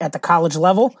sack at the college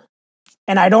level.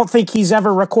 And I don't think he's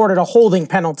ever recorded a holding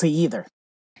penalty either.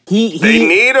 They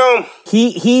need him.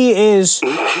 He is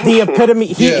the epitome.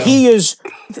 He is,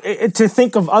 to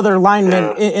think of other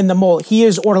linemen in the mold, he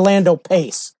is Orlando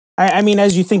Pace. I mean,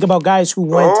 as you think about guys who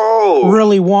went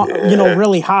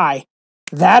really high,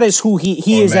 that is who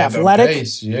he is. Athletic.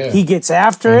 Pace, he gets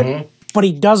after it, but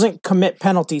he doesn't commit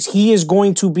penalties. He is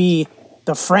going to be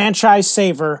the franchise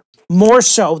saver more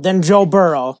so than Joe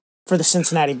Burrow for the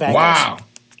Cincinnati Bengals. Wow.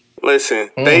 Listen,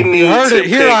 they need heard it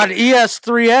here on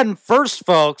ES3N first,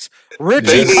 folks.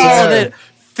 Richie's calling it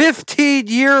 15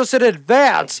 years in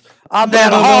advance on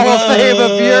that Hall of Fame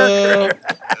of year.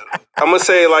 I'm going to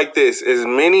say it like this. As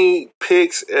many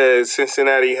picks as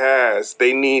Cincinnati has,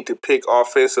 they need to pick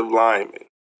offensive linemen.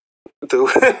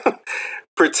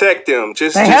 Protect them.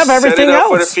 Just have set everything it up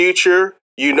else for the future.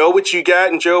 You know what you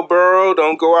got in Joe Burrow.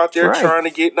 Don't go out there trying to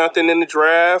get nothing in the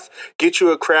draft. Get you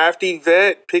a crafty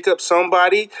vet. Pick up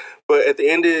somebody. But at the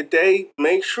end of the day,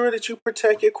 make sure that you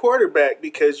protect your quarterback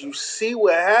because you see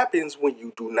what happens when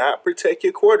you do not protect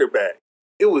your quarterback.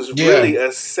 It was really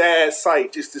a sad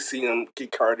sight just to see him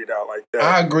get carted out like that.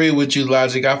 I agree with you,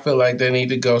 Logic. I feel like they need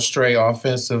to go straight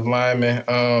offensive lineman.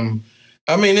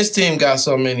 This team got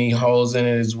so many holes in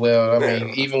it as well.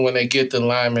 Even when they get the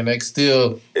linemen, they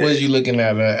still, what are you looking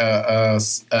at? A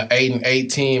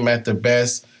 8-8 team at the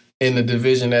best in the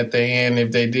division that they in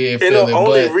if they did. And the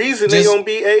only reason they're going to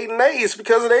be 8-8 is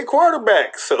because of their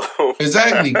quarterback. So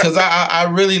exactly, because I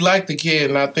really like the kid,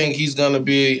 and I think he's going to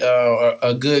be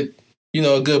a good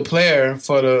player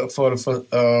for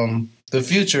the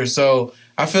future. So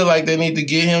I feel like they need to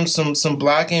get him some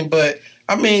blocking. But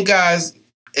guys,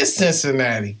 it's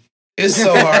Cincinnati. It's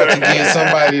so hard to get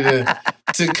somebody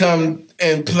to come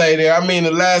and play there. The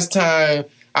last time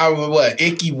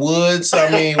Icky Woods?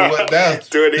 Doing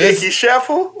the Icky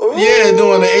Shuffle? Ooh. Yeah,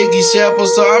 doing the Icky Shuffle.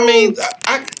 So,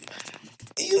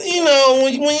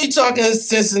 when you're talking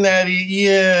Cincinnati,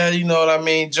 you know what I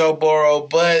mean, Joe Burrow,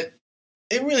 but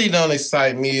it really don't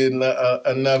excite me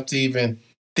enough to even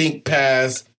think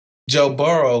past Joe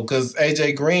Burrow because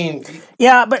AJ Green.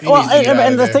 Yeah, but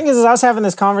the thing is, I was having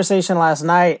this conversation last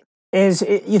night.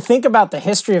 You think about the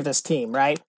history of this team,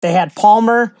 right? They had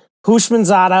Palmer,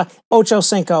 Hushmanzada, Ocho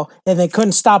Cinco, and they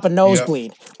couldn't stop a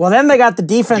nosebleed. Yep. Well, then they got the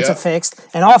defensive fixed,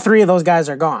 and all 3 of those guys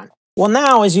are gone. Well,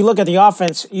 now, as you look at the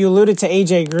offense, you alluded to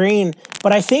AJ Green,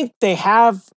 but I think they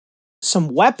have some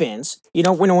weapons.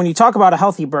 When you talk about a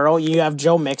healthy Burrow, you have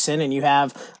Joe Mixon and you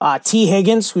have T.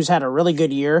 Higgins, who's had a really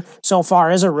good year so far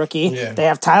as a rookie. Yeah. They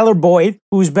have Tyler Boyd,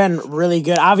 who's been really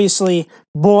good. Obviously,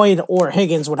 Boyd or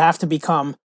Higgins would have to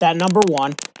become that number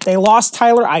 1. They lost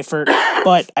Tyler Eifert,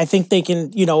 but I think they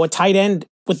can, a tight end,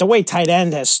 with the way tight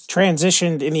end has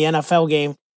transitioned in the NFL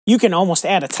game, you can almost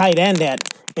add a tight end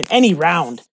in any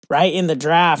round, right, in the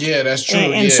draft. Yeah, that's true.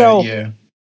 And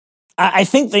I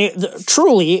think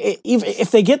truly,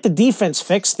 if they get the defense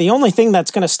fixed, the only thing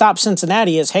that's going to stop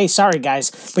Cincinnati is, hey, sorry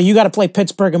guys, but you got to play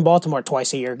Pittsburgh and Baltimore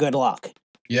twice a year. Good luck.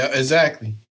 Yeah,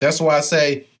 exactly. That's why I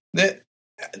say that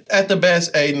at the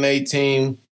best 8-8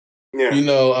 team. Yeah. You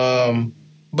know,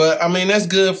 but I mean that's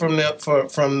good from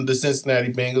the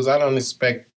Cincinnati Bengals. I don't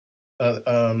expect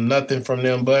nothing from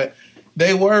them, but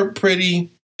they were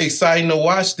pretty exciting to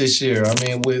watch this year. I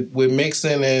mean, with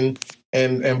Mixon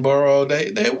and Burrow,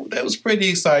 that was pretty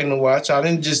exciting to watch. I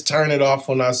didn't just turn it off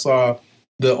when I saw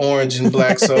the orange and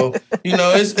black. So you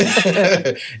know, it's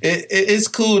it's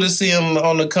cool to see them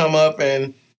on the come up,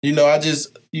 and you know, I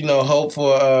just hope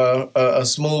for a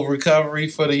smooth recovery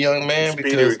for the young man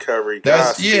because recovery.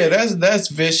 That's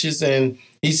vicious, and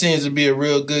he seems to be a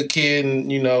real good kid,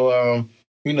 and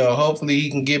hopefully he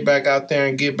can get back out there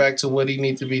and get back to what he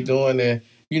needs to be doing and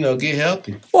get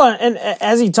healthy. Well, and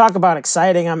as you talk about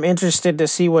exciting, I'm interested to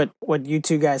see what you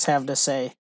two guys have to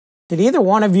say. Did either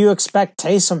one of you expect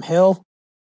Taysom Hill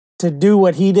to do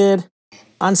what he did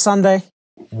on Sunday?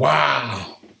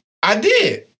 Wow, I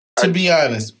did. To be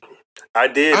honest, I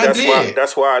did.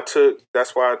 That's why I took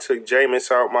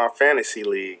Jameis out my fantasy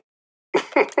league.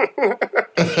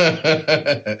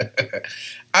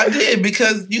 I did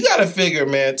because you got to figure,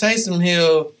 man. Taysom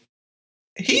Hill,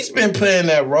 he's been playing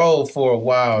that role for a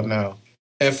while now,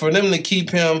 and for them to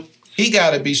keep him, he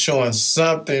got to be showing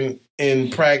something in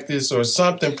practice or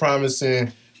something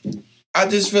promising. I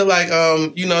just feel like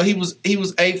he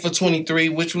was 8 for 23,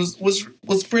 which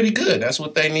was pretty good. That's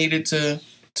what they needed to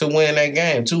win that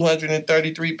game.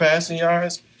 233 passing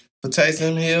yards for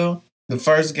Taysom Hill. The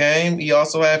first game, he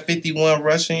also had 51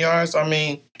 rushing yards. I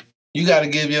mean, you got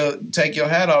to take your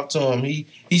hat off to him.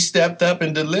 He stepped up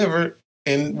and delivered,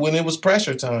 and when it was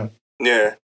pressure time.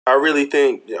 Yeah, I really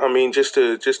think. I mean, just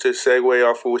to segue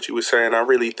off of what you were saying, I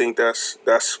really think that's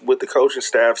what the coaching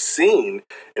staff seen,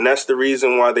 and that's the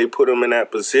reason why they put him in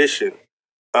that position.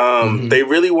 They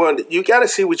really want. You got to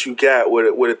see what you got with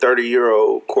a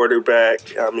 30-year-old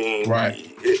quarterback. I mean, right.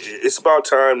 It's about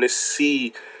time to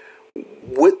see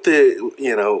what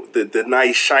the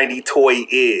nice shiny toy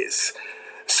is.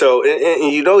 So,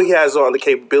 and he has all the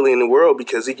capability in the world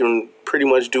because he can pretty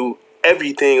much do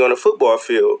everything on a football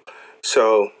field.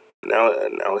 So now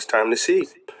it's time to see.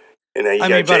 And now you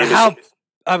got Jameson.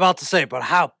 I'm about to say, but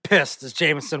how pissed does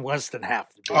Jameson Winston have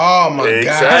to be? Oh my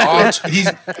God! He's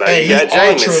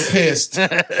ultra pissed.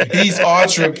 He's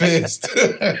ultra pissed.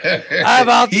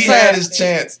 He had his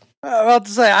chance. I'm about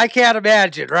to say, I can't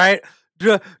imagine, right?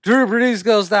 Drew Brees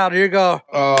goes down. Here you go.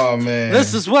 Oh man,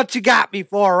 this is what you got me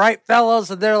for, right, fellas?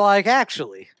 And they're like,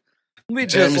 actually, we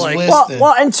just like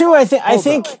well, and two, I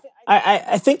think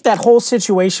that whole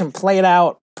situation played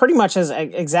out pretty much as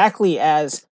exactly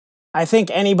as I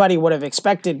think anybody would have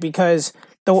expected because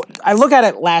I look at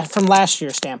it from last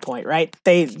year's standpoint, right?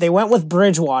 They went with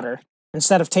Bridgewater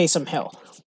instead of Taysom Hill,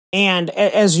 and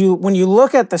when you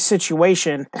look at the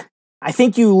situation, I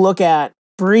think you look at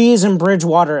Breeze and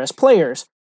Bridgewater as players,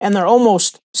 and they're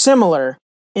almost similar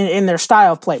in their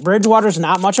style of play. Bridgewater's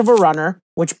not much of a runner,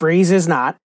 which Breeze is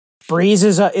not. Breeze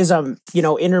is a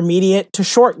intermediate to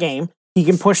short game. He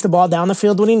can push the ball down the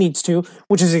field when he needs to,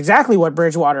 which is exactly what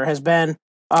Bridgewater has been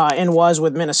and was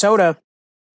with Minnesota.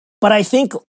 But I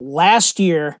think last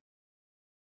year,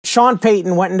 Sean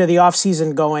Payton went into the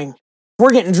offseason going,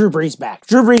 we're getting Drew Brees back.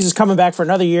 Drew Brees is coming back for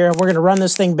another year. We're going to run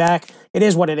this thing back. It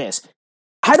is what it is.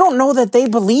 I don't know that they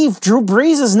believe Drew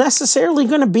Brees is necessarily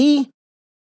going to be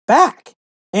back.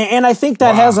 And I think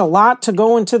that has a lot to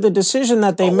go into the decision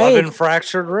that they made. 11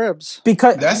 fractured ribs.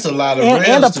 Because that's a lot of ribs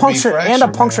and a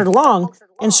punctured lung.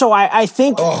 And so I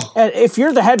think if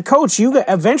you're the head coach,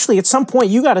 eventually at some point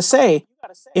you got to say,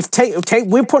 if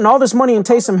we're putting all this money in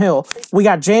Taysom Hill, we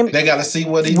got James. They got to see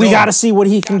what we got to see what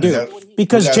he can do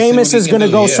because Jameis is going to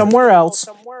go somewhere else.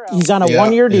 He's on a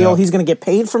 1-year deal. He's going to get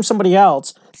paid from somebody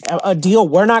else. A deal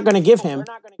we're not going to give him.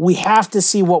 We have to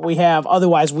see what we have.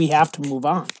 Otherwise, we have to move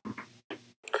on.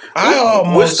 I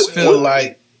almost feel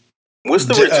like what's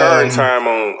the return time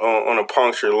on a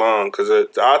punctured lung? Because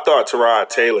I thought Tyrod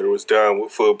Taylor was done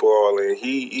with football, and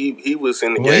he was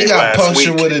in the game last week. He got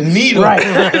punctured with a needle. Right.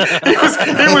 he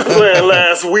was playing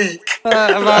last week.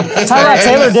 Tyrod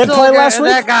Taylor did play last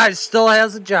week. That guy still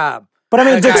has a job. But I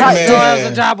mean, still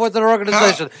has a job with an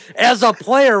organization. As a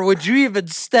player, would you even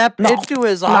step into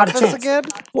his office again?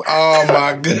 Oh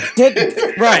my god!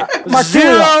 Right,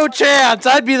 zero chance.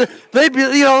 They'd be.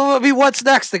 What's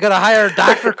next? They're gonna hire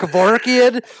Dr.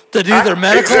 Kevorkian to do their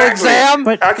medical exam.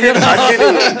 But I can't.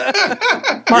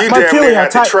 You damn near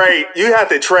have to trade. You have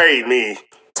to trade me.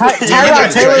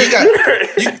 Tyrod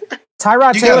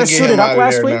Tyrod You Taylor gotta get suited him up out of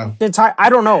last there week? now. I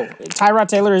don't know. Tyrod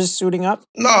Taylor is suiting up?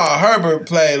 No, Herbert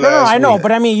played No, last I know, week.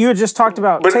 but I mean, you had just talked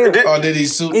about But Taylor. Did he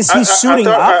suit? Is he suiting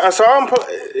up? I saw him.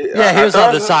 Yeah, he was I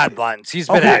on the thought- sidelines. He's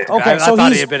been Okay, active. okay, I so thought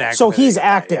he he's had been active. so he's right,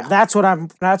 active. yeah. That's what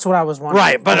I was wondering.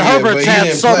 Right, but Yeah, Herbert's but he had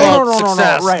didn't so play. much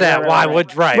success that why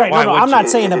would Right, why no, would I'm not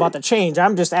you? saying about the change.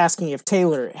 I'm just asking if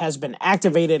Taylor has been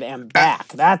activated and back.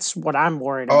 That's what I'm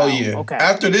worried about. Oh yeah. Okay.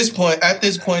 At this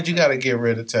point, you got to get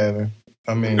rid of Taylor.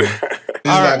 I mean, there's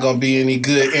not going to be any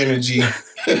good energy.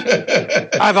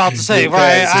 I'm about to say, with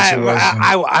right, that situation.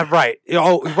 I'm right.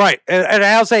 Right. And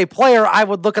as a player, I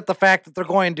would look at the fact that they're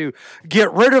going to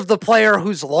get rid of the player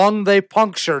whose lung they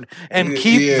punctured and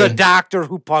keep the doctor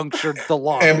who punctured the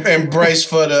lung. and brace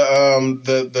for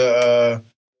the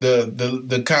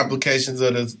complications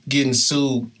of the getting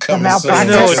sued coming soon. I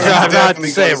know what He's I'm about to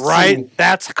say, right?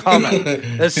 That's coming.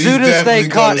 As soon as they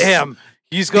cut him,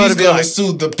 he's going to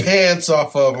sue the pants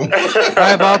off of him.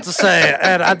 I'm about to say,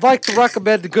 and I'd like to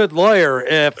recommend a good lawyer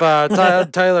if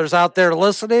Taylor's out there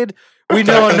listening. We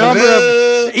know a number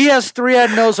of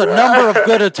ES3N knows a number of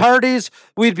good attorneys.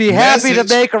 We'd be happy to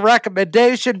make a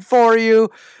recommendation for you.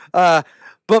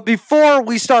 But before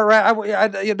we start, we're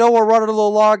running a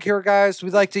little long here, guys.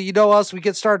 We'd like to, us. We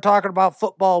get started talking about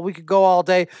football. We could go all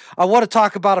day. I want to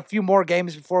talk about a few more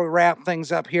games before we wrap things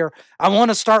up here. I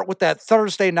want to start with that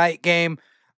Thursday night game.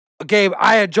 A game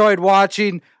I enjoyed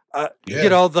watching.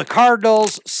 The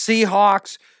Cardinals,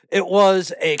 Seahawks. It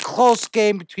was a close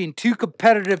game between two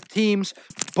competitive teams,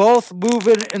 both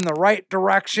moving in the right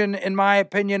direction, in my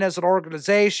opinion, as an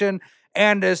organization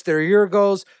and as their year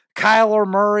goes. Kyler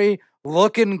Murray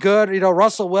looking good.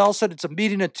 Russell Wilson, it's a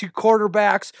meeting of two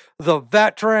quarterbacks, the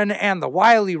veteran and the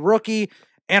wily rookie.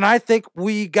 And I think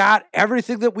we got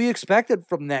everything that we expected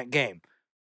from that game.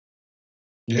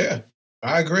 Yeah,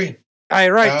 I agree. All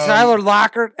right. Tyler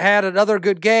Lockett had another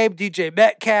good game. DJ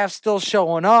Metcalf still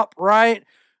showing up, right?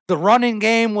 The running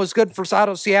game was good for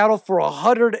Seattle for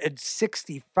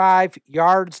 165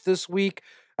 yards this week.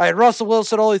 Russell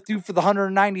Wilson only threw for the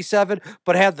 197,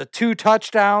 but had the 2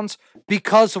 touchdowns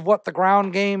because of what the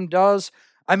ground game does.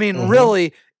 I mean,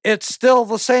 really, it's still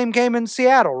the same game in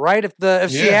Seattle, right? If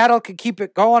Seattle can keep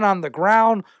it going on the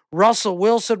ground, Russell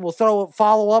Wilson will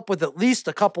follow up with at least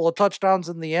a couple of touchdowns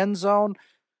in the end zone.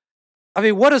 I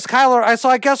mean, what is Kyler? So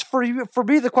I guess for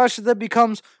me, the question then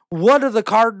becomes, what do the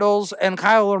Cardinals and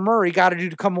Kyler Murray got to do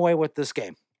to come away with this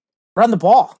game? Run the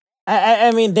ball.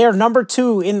 I mean, they're number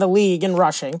 2 in the league in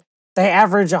rushing. They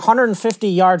average 150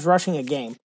 yards rushing a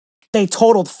game. They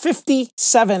totaled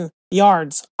 57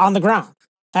 yards on the ground.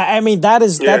 I mean,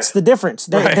 that's the difference.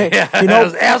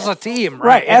 As a team,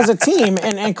 right? As a team,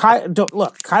 and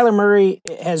look, Kyler Murray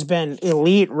has been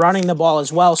elite running the ball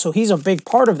as well, so he's a big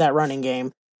part of that running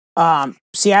game.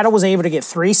 Seattle was able to get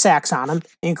 3 sacks on him,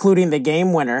 including the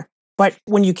game winner. But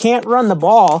when you can't run the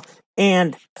ball,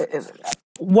 and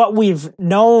what we've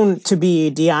known to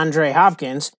be DeAndre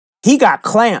Hopkins, he got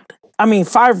clamped. I mean,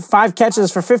 five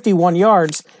catches for 51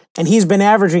 yards, and he's been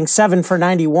averaging 7 for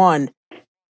 91.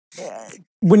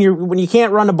 When you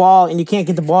can't run the ball and you can't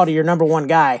get the ball to your number 1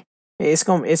 guy,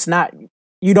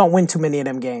 you don't win too many of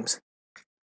them games.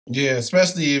 Yeah,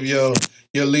 especially if your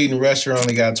leading rusher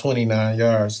only got 29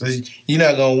 yards. You're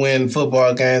not going to win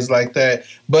football games like that.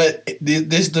 But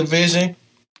this division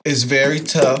is very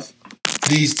tough.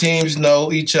 These teams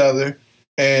know each other.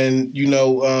 And,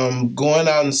 going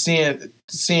out and seeing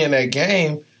that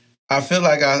game, I feel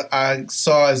like I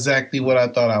saw exactly what I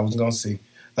thought I was going to see.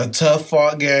 A tough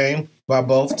fought game by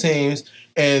both teams,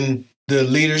 and the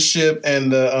leadership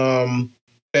and the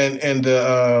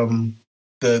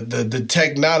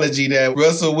technology that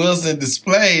Russell Wilson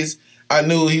displays, I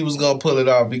knew he was going to pull it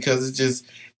off because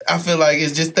I feel like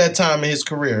it's just that time in his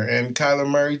career, and Kyler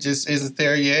Murray just isn't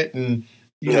there yet. And,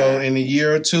 in a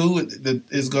year or two,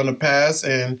 it's going to pass,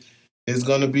 and it's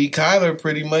going to be Kyler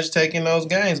pretty much taking those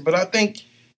games. But I think,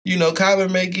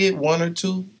 Kyler may get 1 or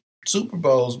 2 Super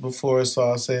Bowls before it's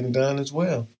all said and done as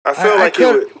well. I felt like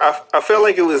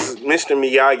it was Mr.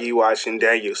 Miyagi watching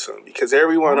Danielson, because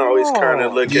everyone always kind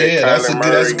of look at Kyler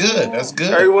Murray. That's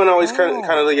good. Everyone always kind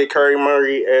of look at Kyler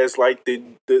Murray as like the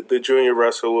junior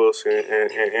Russell Wilson,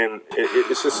 and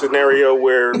it's a scenario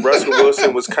where Russell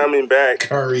Wilson was coming back.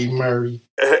 Curry Murray.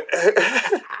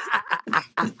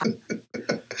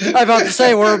 I'm about to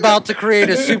say we're about to create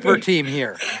a super team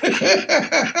here.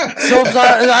 So,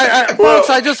 folks,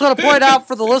 I just want to point out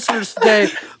for the listeners today,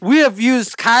 we have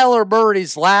used Kyler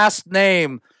Murray's last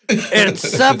name and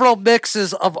several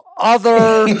mixes of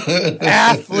other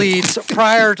athletes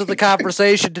prior to the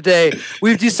conversation today,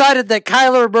 we've decided that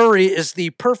Kyler Murray is the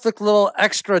perfect little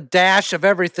extra dash of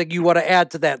everything you want to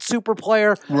add to that super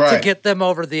player to get them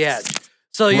over the edge.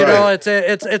 So you know,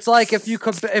 it's like if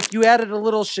you added a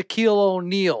little Shaquille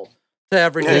O'Neal to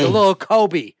everything, a little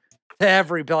Kobe to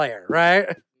every player,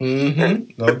 right?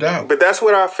 Mm-hmm. No doubt. But that's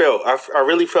what I felt. I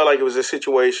really felt like it was a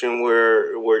situation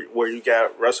where you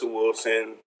got Russell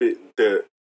Wilson, the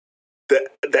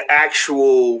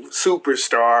actual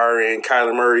superstar, and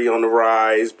Kyler Murray on the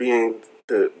rise, being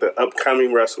the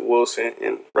upcoming Russell Wilson,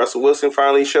 and Russell Wilson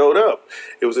finally showed up.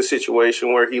 It was a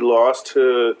situation where he lost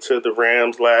to the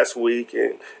Rams last week,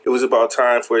 and it was about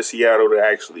time for Seattle to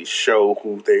actually show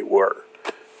who they were.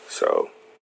 So.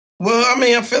 Well, I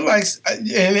mean, I feel like,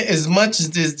 and as much as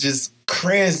this just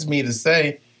crams me to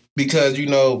say, because, you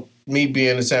know, me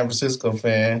being a San Francisco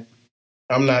fan,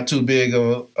 I'm not too big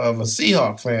of a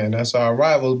Seahawk fan. That's our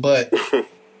rival. But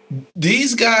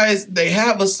these guys, they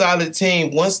have a solid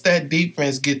team once that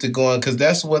defense get to going, because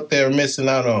that's what they're missing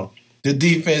out on. The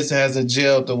defense hasn't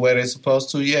gelled the way they're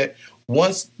supposed to yet.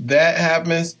 Once that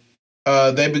happens,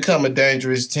 they become a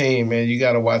dangerous team, and you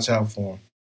got to watch out for them.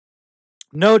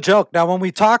 No joke. Now, when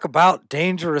we talk about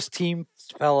dangerous teams,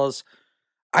 fellas,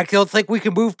 I don't think we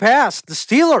can move past the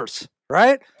Steelers,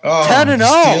 right?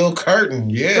 10-0. Steel curtain,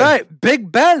 yeah. Right.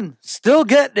 Big Ben still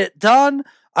getting it done.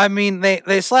 I mean,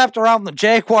 they slapped around the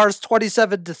Jaguars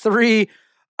 27-3.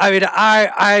 I mean,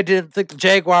 I didn't think the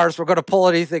Jaguars were going to pull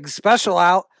anything special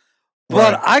out.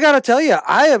 But I got to tell you,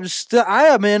 I am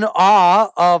in awe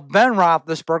of Ben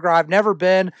Roethlisberger. I've never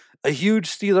been a huge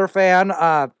Steeler fan.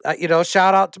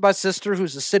 Shout out to my sister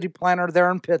who's a city planner there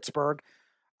in Pittsburgh.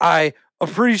 I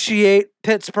appreciate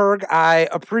Pittsburgh. I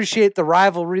appreciate the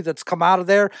rivalry that's come out of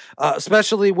there,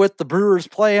 especially with the Brewers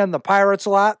playing the Pirates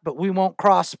a lot, but we won't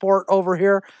cross sport over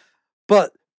here.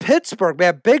 But Pittsburgh,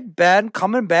 man, Big Ben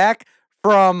coming back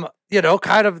from,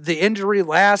 kind of the injury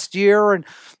last year and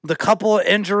the couple of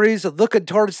injuries and looking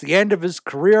towards the end of his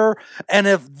career. And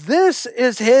if this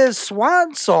is his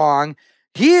swan song,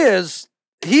 he is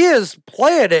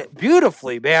playing it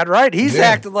beautifully, man, right? He's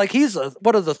acting like he's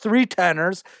one of the three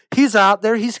tenors. He's out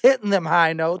there. He's hitting them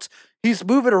high notes. He's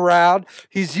moving around.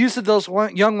 He's using those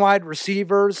young wide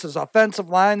receivers. His offensive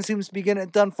line seems to be getting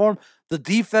it done for him. The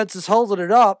defense is holding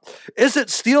it up. Is it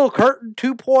Steel Curtain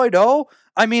 2.0?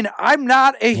 I mean, I'm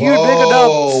not a huge big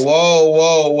enough.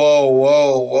 Whoa.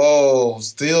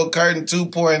 Steel Curtain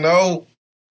 2.0?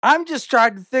 I'm just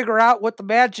trying to figure out what the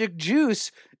magic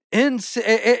juice in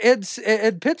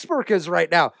Pittsburgh is right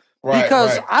now.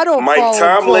 Because I don't. Mike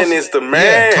Tomlin is the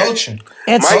man. Yeah, coaching.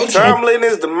 Mike Tomlin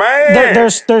is the man.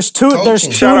 There's two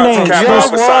names.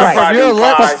 Your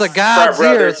lips to God's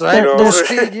ears, right?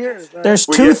 There's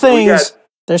two things.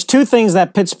 There's two things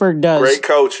that Pittsburgh does. Great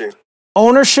coaching,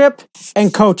 ownership,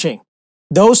 and coaching.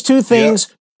 Those two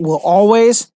things will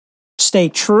always stay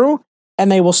true, and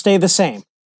they will stay the same.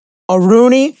 A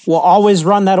Rooney will always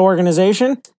run that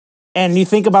organization. And you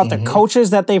think about the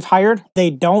coaches that they've hired, they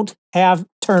don't have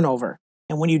turnover.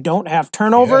 And when you don't have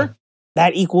turnover,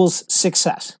 that equals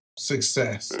success.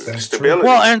 That's true.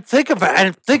 Well, and think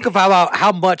about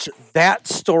how much that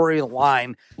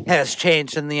storyline has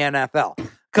changed in the NFL.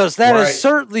 Because that is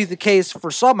certainly the case for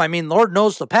some. I mean, Lord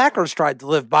knows the Packers tried to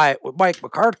live by it with Mike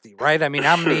McCarthy, right? I mean,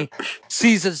 how many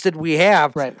seasons did we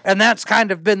have? Right. And that's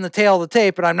kind of been the tail of the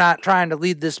tape, and I'm not trying to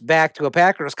lead this back to a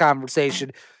Packers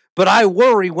conversation. But I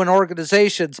worry when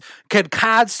organizations can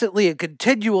constantly and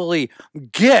continually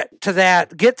get to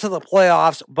the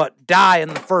playoffs, but die in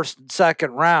the first and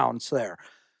second rounds there.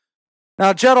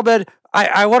 Now, gentlemen,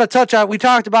 I want to touch on, we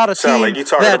talked about a team. Sound like you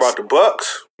talking about the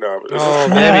Bucks. No,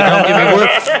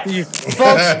 don't give me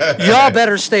folks, y'all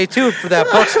better stay tuned for that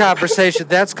Bucks conversation.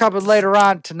 That's coming later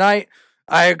on tonight.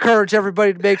 I encourage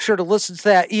everybody to make sure to listen to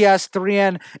that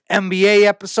ES3N NBA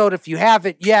episode. If you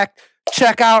haven't yet,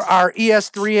 check out our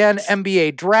ES3N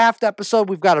NBA draft episode.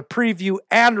 We've got a preview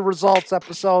and a results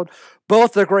episode.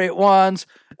 Both are great ones.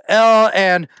 Elle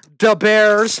and the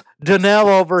Bears,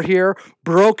 Danelle over here,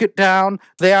 broke it down.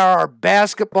 They are our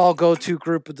basketball go-to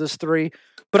group of this three.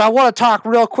 But I want to talk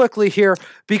real quickly here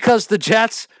because the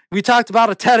Jets, we talked about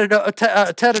a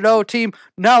 10-0 team.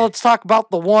 Now let's talk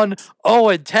about the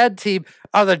 1-0-10 team.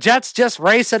 Are the Jets just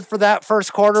racing for that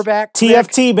first quarterback?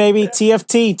 TFT, baby.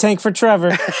 TFT. Tank for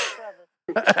Trevor.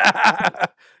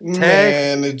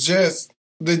 Man, the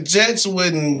Jets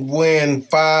wouldn't win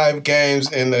 5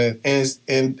 games in the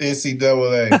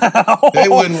NCAA. They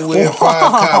wouldn't win 5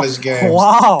 college games.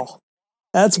 Wow.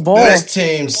 That's bold. This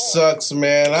team sucks,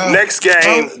 man. Next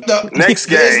game. Next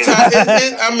game.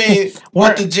 I mean,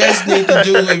 what the Jets need to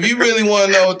do, if you really want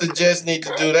to know what the Jets need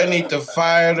to do, they need to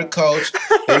fire the coach.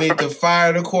 They need to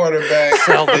fire the quarterback.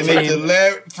 They need to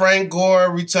let Frank Gore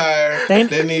retire.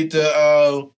 They need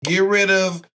to get rid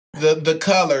of the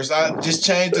colors. I just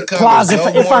change the colors.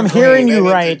 Plaz, if I'm hearing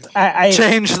you right, I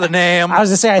change the name. I was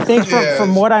to say, I think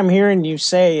from what I'm hearing you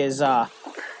say is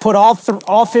put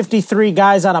all 53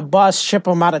 guys on a bus, ship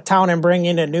them out of town, and bring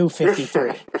in a new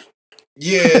 53.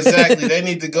 Yeah, exactly. They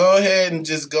need to go ahead and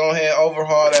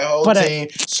overhaul that whole team.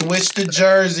 Switch the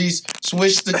jerseys,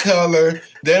 switch the color.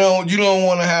 You don't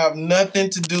want to have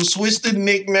nothing to do. Switch the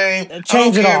nickname.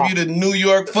 Change it all. If you're the New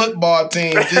York football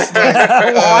team, just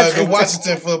like the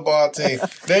Washington football team.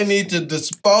 They need to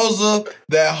dispose of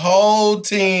that whole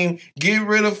team. Get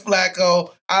rid of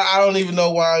Flacco. I don't even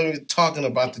know why I'm even talking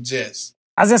about the Jets.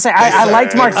 I was going to say, I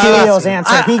liked Mark Filio's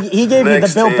answer. He gave you the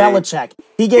Bill Belichick.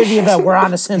 He gave you the we're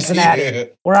on to Cincinnati. Yeah.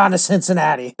 We're on to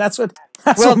Cincinnati. That's what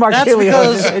Mark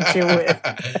Filio hit you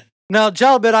with. Now,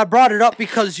 gentlemen, I brought it up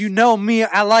because you know me.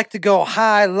 I like to go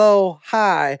high, low,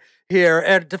 high here.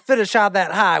 And to finish on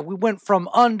that high, we went from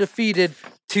undefeated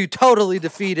to totally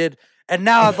defeated. And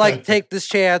now I'd like to take this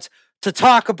chance to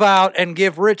talk about and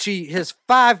give Richie his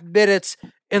 5 minutes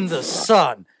in the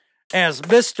sun as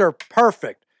Mr.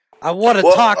 Perfect. I want to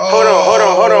talk. Hold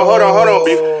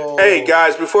on. Hey,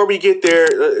 guys, before we get there,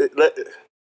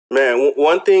 man,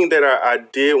 one thing that I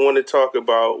did want to talk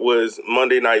about was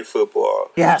Monday Night Football.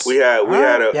 Yes, we had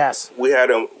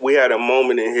a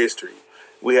moment in history.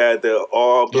 We had the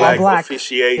all black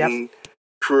officiating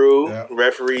crew. Yep.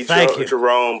 Referee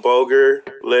Jerome Boger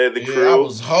led the crew. I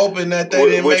was hoping that they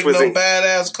didn't make no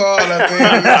badass call at the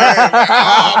end of the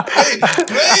game.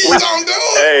 Please don't do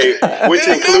it.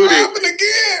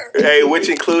 Hey, which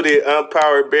included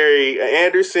umpire Barry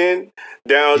Anderson,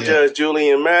 Judge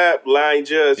Julian Mapp, line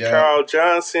judge Carl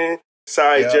Johnson,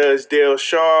 side judge Dale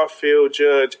Shaw, field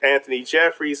judge Anthony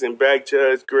Jeffries, and back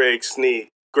judge Greg Steed.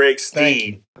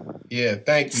 Yeah,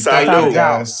 thank you. Salute. Thank you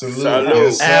guys. Salute.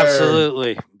 Yes,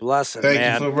 absolutely. Blessing, man.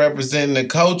 Thank you for representing the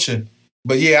culture.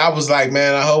 But yeah, I was like,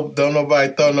 man, I hope don't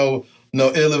nobody throw no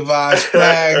ill-advised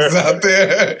flags out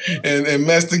there and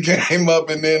mess the game up,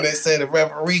 and then they say the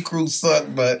referee crew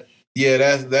sucked. But yeah,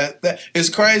 that it's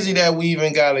crazy that we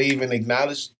even gotta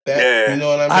acknowledge that. Yeah. You know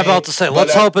what I mean? I'm about to say,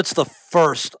 let's hope it's the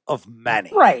first of many.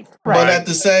 Right. But at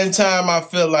the same time, I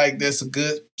feel like that's a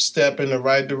good step in the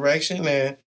right direction,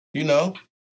 and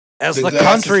as the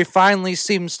country finally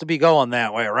seems to be going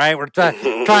that way, right? We're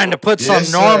trying to put some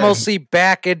normalcy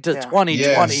back into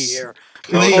 2020 here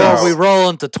before we roll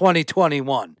into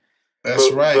 2021.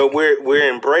 That's right. But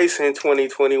we're embracing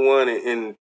 2021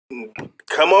 and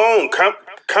come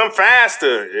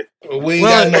faster. We ain't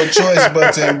got no choice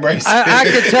but to embrace it. I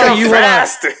could tell you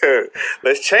faster.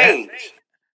 Let's change.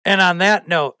 And on that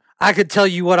note, I could tell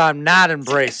you what I'm not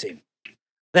embracing.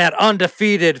 That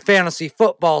undefeated fantasy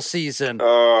football season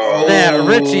that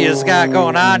Richie has got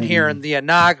going on here in the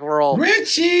inaugural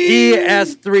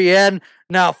ES3N.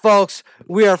 Now, folks,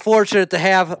 we are fortunate to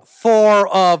have 4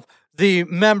 of the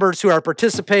members who are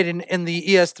participating in the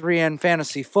ES3N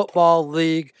Fantasy Football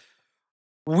League.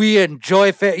 We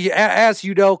enjoy, as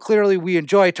you know, clearly we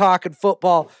enjoy talking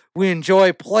football. We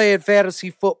enjoy playing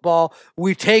fantasy football.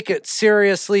 We take it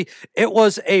seriously. It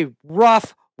was a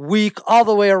rough week all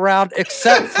the way around,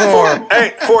 except for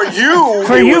for you,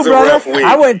 brother.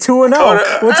 I went 2-0.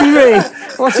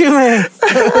 What you mean?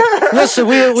 Listen,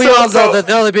 we all know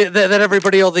that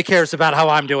everybody only cares about how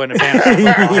I'm doing in fantasy.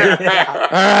 All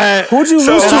right. Who'd you lose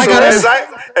to? As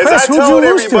I told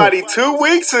everybody 2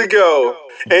 weeks ago,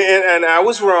 and I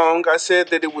was wrong. I said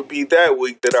that it would be that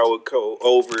week that I would go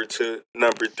over to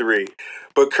number 3,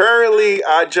 but currently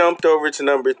I jumped over to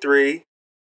number 3,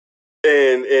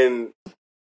 and.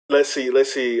 Let's see.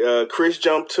 Chris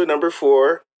jumped to number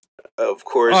 4. Of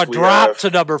course, dropped to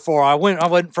number 4. I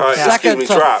went from second to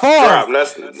drop.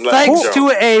 4th. Thanks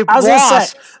to a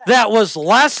loss that was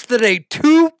less than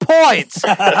 2 points.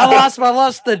 I lost by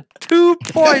less than 2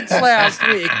 points last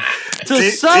week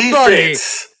to somebody.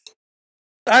 Defense.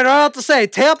 I don't have to say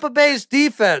Tampa Bay's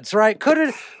defense, right?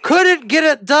 Couldn't get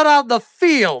it done on the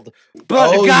field,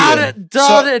 but got it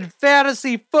done in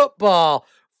fantasy football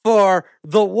for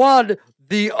the only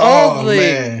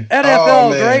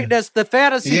NFL greatness, the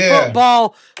fantasy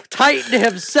football titan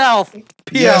himself, PLAZ.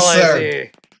 Yes, sir.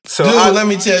 So let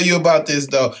me tell you about this,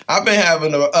 though. I've been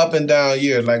having an up and down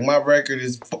year. Like, my record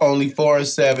is only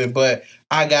 4-7, but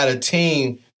I got a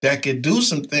team that could do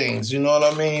some things, you know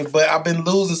what I mean? But I've been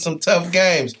losing some tough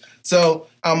games. So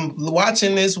I'm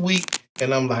watching this week,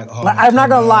 and I'm like, I'm not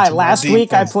going to lie. Last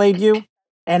week I played you,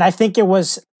 And I think it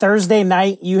was Thursday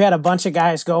night. You had a bunch of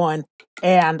guys going.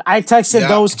 And I texted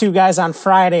those two guys on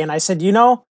Friday. And I said,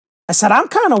 I'm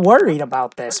kind of worried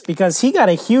about this because he got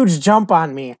a huge jump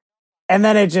on me. And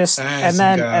then it just, and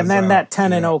then that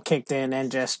 10-0 kicked in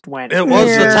and just went. It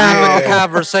was the topic of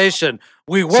conversation.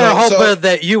 We were hoping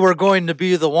that you were going to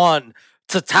be the one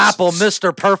to topple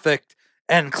Mr. Perfect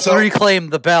and reclaim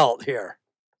the belt here.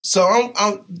 So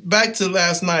I'm back to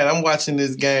last night. I'm watching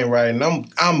this game, right? And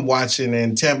I'm watching,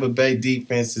 and Tampa Bay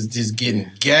defense is just getting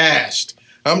gashed.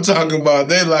 I'm talking about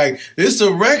it's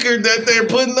a record that they're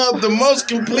putting up the most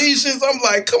completions. I'm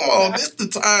like, come on, this is the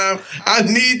time I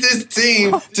need this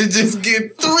team to just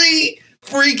get 3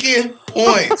 freaking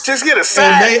points. Just get a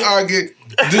sack.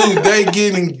 And they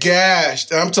getting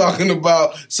gashed. I'm talking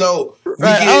about,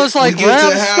 I was like,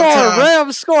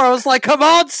 Rams score. I was like, come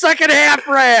on, second half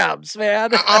Rams,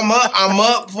 man. I'm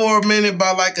up for a minute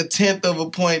by like a 1/10 of a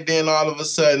point. Then all of a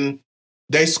sudden,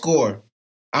 they score.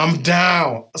 I'm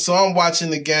down. So I'm watching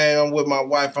the game. I'm with my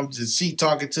wife. She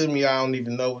talking to me. I don't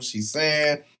even know what she's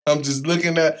saying. I'm just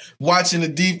watching the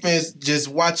defense, just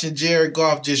watching Jared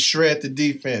Goff just shred the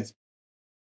defense.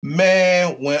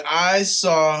 Man, when I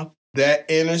saw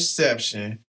that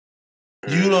interception,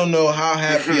 you don't know how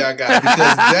happy I got,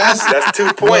 because that's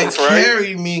 2 points, what right?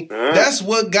 Carried me. That's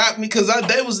what got me, because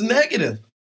they was negative.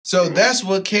 So that's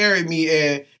what carried me.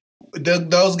 And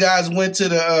those guys went to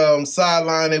the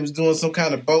sideline. They was doing some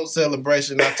kind of boat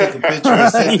celebration. I took a picture and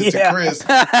sent it to Chris,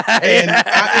 and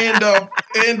I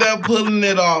end up pulling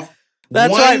it off.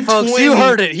 That's right, folks. You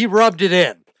heard it. He rubbed it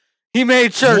in. He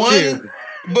made sure to.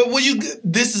 But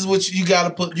this is what you got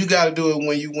to put. You got to do it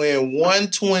when you win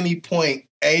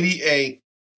 120.88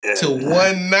 to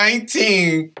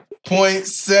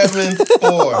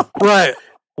 119.74. Right.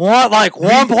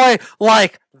 One point,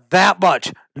 that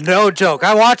much. No joke.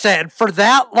 I watched that, and for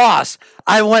that loss,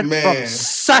 I went from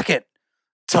second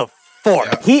to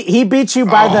fourth. He beat you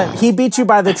by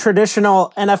the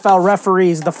traditional NFL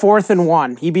referees, the 4th and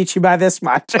 1. He beat you by this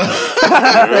much.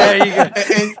 There you go.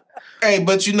 Hey,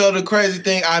 but the crazy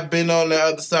thing, I've been on the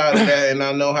other side of that, and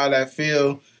I know how that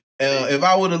feels. If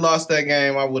I would have lost that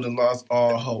game, I would have lost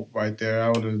all hope right there. I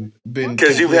would have been,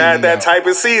 because you've had that type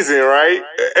of season, right?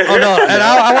 Oh no! And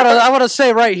I want to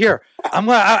say right here, I'm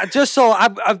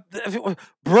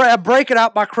breaking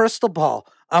out my crystal ball.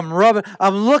 I'm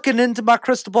looking into my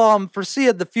crystal ball. I'm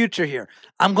foreseeing the future here.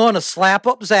 I'm going to slap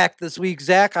up Zach this week.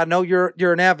 Zach, I know you're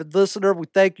an avid listener. We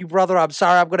thank you, brother. I'm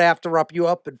sorry I'm going to have to rough you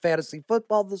up in fantasy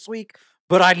football this week,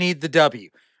 but I need the W.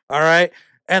 All right.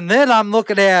 And then I'm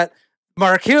looking at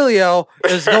Marquilio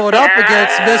is going up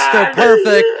against Mr.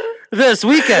 Perfect this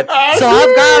weekend. So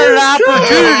I've got an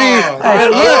opportunity.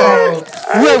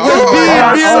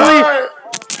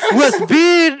 With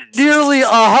being nearly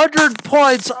 100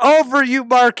 points over you,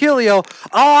 Marquilio,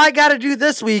 all I got to do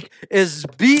this week is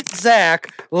beat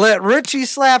Zach, let Richie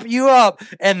slap you up,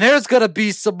 and there's going to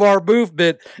be some more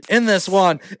movement in this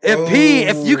one.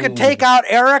 If you can take out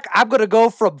Eric, I'm going to go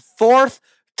from 4th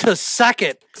to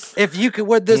 2nd if you can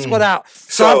win this one out.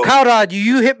 So I'm counting on you.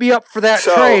 You hit me up for that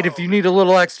trade if you need a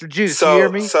little extra juice. You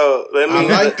hear me? So let me. I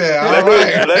like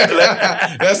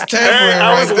that. That's tampering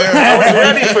right there.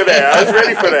 I was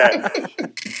ready for that.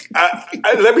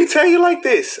 Let me tell you like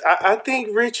this. I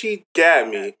think Richie got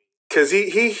me. Because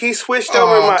he switched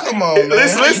over my... Come on, man.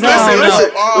 Listen. Richie gets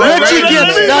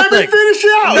nothing. Let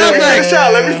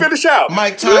me finish out.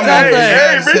 Mike Thomas.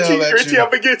 Hey, Richie, I'm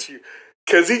going to get you.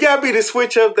 Because he got me to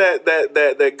switch up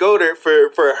that Goddard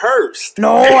for Hurst.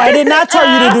 No, I did not tell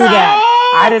you to do that.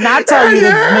 I did not tell you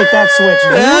to make that switch. You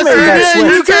made that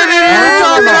switch. You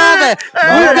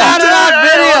got it on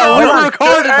video. We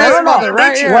recorded this mother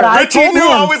right here. Richie knew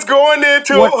I was going there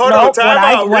too. Hold on, time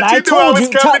out. Richie knew I was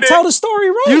coming in. Tell the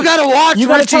story right. You got to watch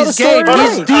Richie's game.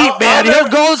 He's deep, man. He'll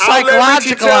go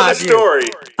psychological on you.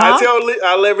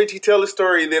 I'll let Richie tell the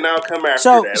story, then I'll come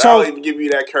after that. I'll even give you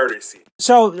that courtesy.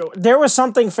 So there was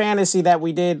something fantasy that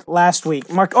we did last week.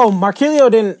 Marquilio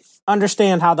didn't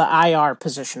understand how the IR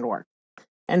position worked.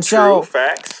 And so, True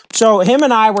facts. So him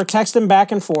and I were texting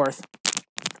back and forth.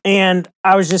 And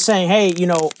I was just saying, hey,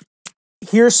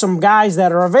 here's some guys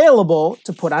that are available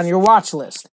to put on your watch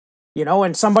list.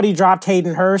 And somebody dropped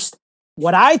Hayden Hurst.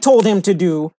 What I told him to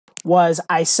do was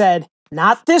I said,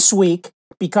 not this week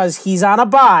because he's on a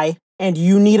bye and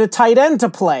you need a tight end to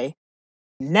play.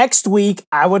 Next week,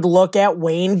 I would look at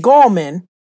Wayne Gallman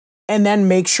and then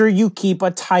make sure you keep a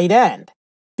tight end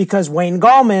because Wayne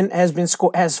Gallman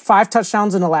has 5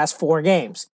 touchdowns in the last 4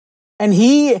 games. And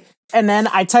then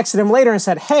I texted him later and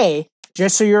said, hey,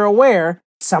 just so you're aware,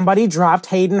 somebody dropped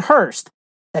Hayden Hurst.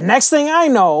 The next thing I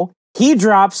know, he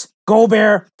drops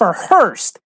Gobert for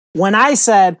Hurst. when I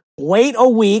said wait a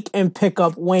week and pick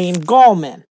up Wayne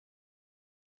Gallman.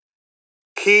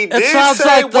 He did It sounds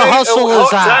say, like the hustle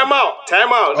is on. Time out.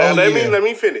 Now, Oh, let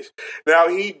me finish. Now,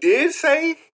 he did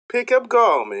say pick up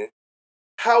Gallman.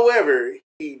 However,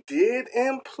 he did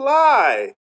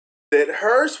imply that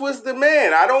Hurst was the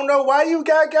man. I don't know why you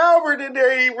got Galbert in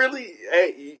there. He really,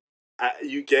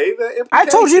 you gave that implication. I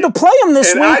told you to play him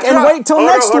this week and wait till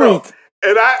next week.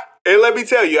 And let me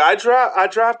tell you, I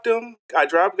dropped him. I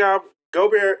dropped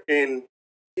Gobert, and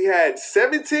he had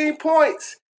 17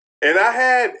 points. And I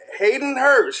had Hayden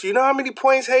Hurst. You know how many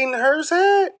points Hayden Hurst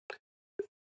had?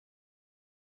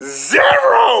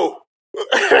 0!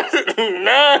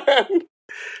 None.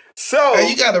 So Hey,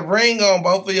 you got a ring on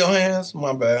both of your hands?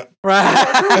 My bad. Right.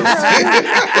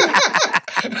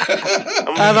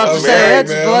 I'm about to say married,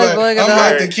 it's man. I'm like the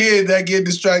married. kid that get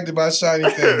distracted by shiny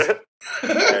things.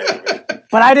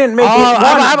 But I didn't make it.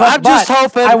 I'm just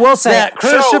hoping I will say that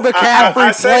Christian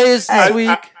McCaffrey plays this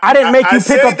week. I didn't make you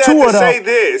pick up Tua, though. I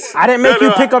didn't make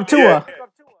you pick up Tua. Yeah.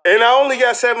 And I only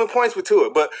got 7 points with Tua.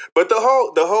 But the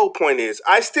whole point is,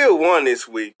 I still won this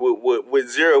week with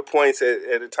 0 points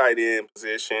at a tight end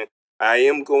position. I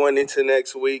am going into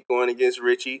next week going against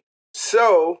Richie.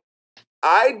 So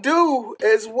I do,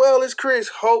 as well as Chris,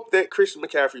 hope that Christian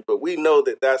McCaffrey, but we know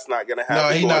that that's not going to happen. No,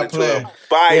 he not playing.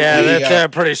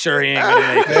 I'm pretty sure he ain't going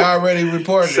to make it. They already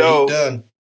reported he done.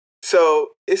 So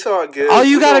it's all good. All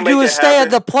you got to do is stay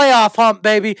at the playoff hump,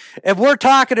 baby. If we're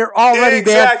talking it already,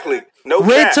 exactly. man. No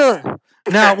wait till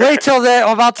that.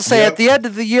 I'm about to say at the end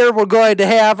of the year, we're going to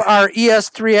have our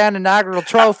ES3N inaugural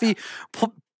trophy.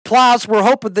 Plaz, we're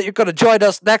hoping that you're going to join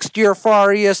us next year for our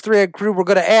ES3N crew. We're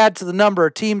going to add to the number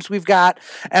of teams we've got,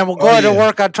 and we're going to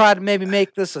work on trying to maybe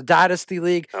make this a dynasty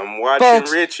league. I'm watching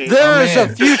Folks, Richie. There is a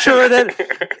future in it.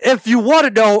 If you want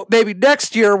to know, maybe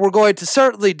next year we're going to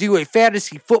certainly do a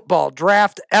fantasy football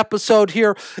draft episode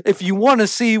here. If you want to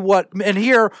see and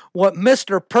hear what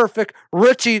Mr. Perfect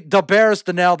Richie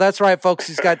DeBearsdale, that's right, folks,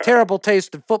 he's got terrible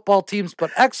taste in football teams, but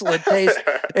excellent taste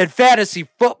in fantasy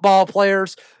football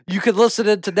players. You can listen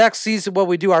into next season when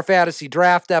we do our fantasy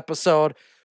draft episode.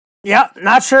 Yep,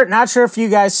 not sure if you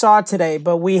guys saw today,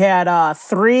 but we had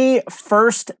 3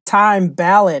 first-time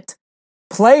ballot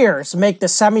players make the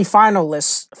semifinal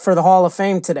list for the Hall of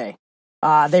Fame today.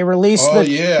 They released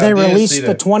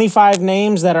the 25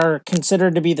 names that are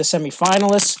considered to be the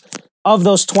semifinalists. Of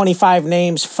those 25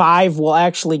 names, 5 will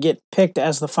actually get picked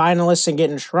as the finalists and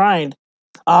get enshrined.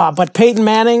 But Peyton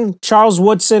Manning, Charles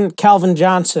Woodson, Calvin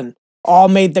Johnson all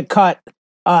made the cut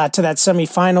to that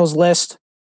semifinals list.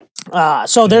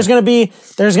 So there's gonna be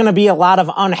a lot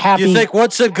of unhappy. You think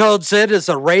Woodson goes in as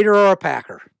a Raider or a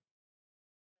Packer?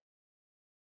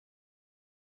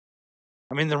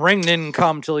 I mean, the ring didn't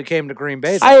come till he came to Green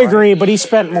Bay. I agree, but he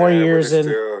spent more years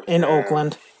in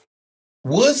Oakland.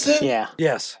 Woodson? Yeah.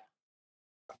 Yes.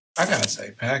 I gotta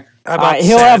say Packer.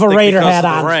 He'll have a Raider hat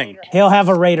on. He'll have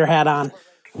a Raider hat on.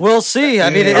 We'll see.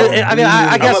 I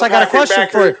guess I got a question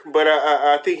for you. But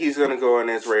I think he's going to go in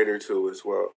as Raider too as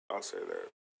well. I'll say that.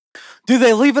 Do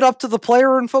they leave it up to the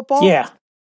player in football? Yeah.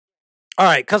 All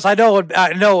right, because I know in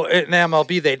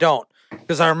MLB they don't.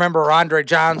 Because I remember Andre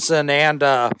Johnson and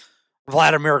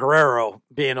Vladimir Guerrero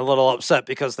being a little upset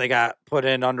because they got put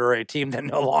in under a team that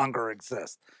no longer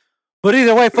exists. But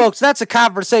either way, folks, that's a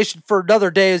conversation for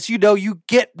another day. As you know, you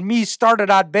get me started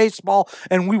on baseball,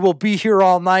 and we will be here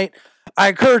all night. I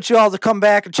encourage you all to come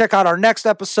back and check out our next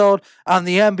episode on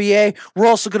the NBA. We're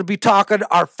also going to be talking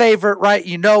our favorite, right?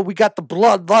 You know, we got the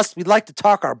bloodlust. We like to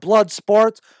talk our blood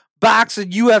sports,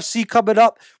 boxing, UFC coming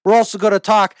up. We're also going to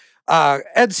talk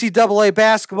NCAA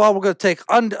basketball. We're going to take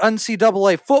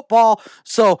NCAA football.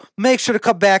 So make sure to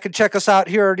come back and check us out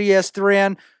here at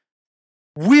ES3N.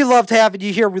 We loved having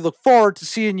you here. We look forward to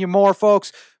seeing you more,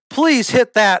 folks. Please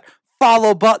hit that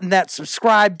follow button, that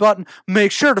subscribe button.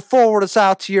 Make sure to forward us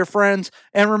out to your friends.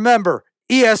 And remember,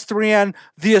 ES3N,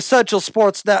 the Essential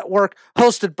Sports Network,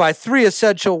 hosted by 3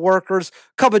 essential workers,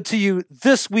 coming to you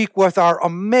this week with our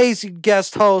amazing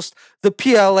guest host, the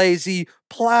PLAZ,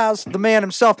 Plaz, the man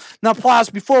himself. Now,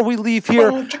 Plaz, before we leave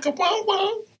here, man,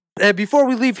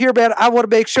 I want to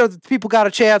make sure that people got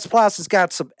a chance. Plaz has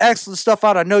got some excellent stuff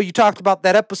out. I know you talked about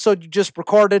that episode you just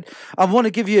recorded. I want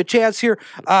to give you a chance here.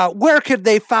 Where could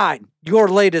they find your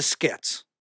latest skits?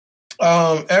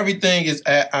 Everything is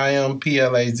at I am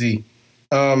PLAZ.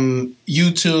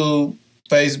 YouTube,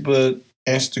 Facebook,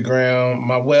 Instagram.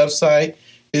 My website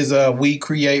is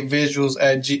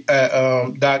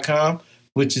wecreatevisuals.com,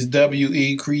 which is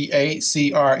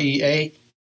WECREATE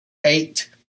 8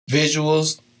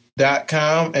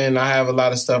 visuals.com, and I have a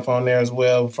lot of stuff on there as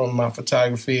well from my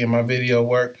photography and my video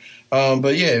work.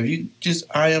 But yeah, if you just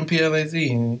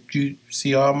IMPLAZ and you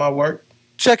see all my work,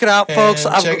 check it out, folks.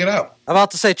 Check it out. I'm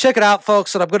about to say, check it out,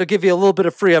 folks, and I'm going to give you a little bit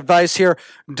of free advice here.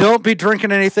 Don't be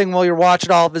drinking anything while you're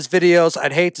watching all of his videos.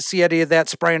 I'd hate to see any of that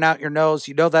spraying out your nose.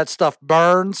 You know that stuff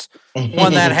burns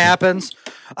when that happens.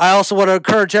 I also want to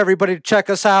encourage everybody to check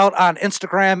us out on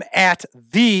Instagram at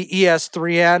the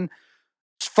ES3N.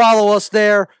 Follow us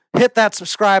there. Hit that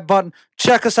subscribe button.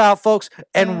 Check us out, folks,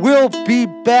 and we'll be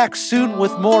back soon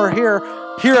with more here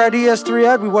at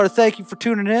ES3N. We want to thank you for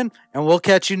tuning in, and we'll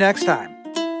catch you next time.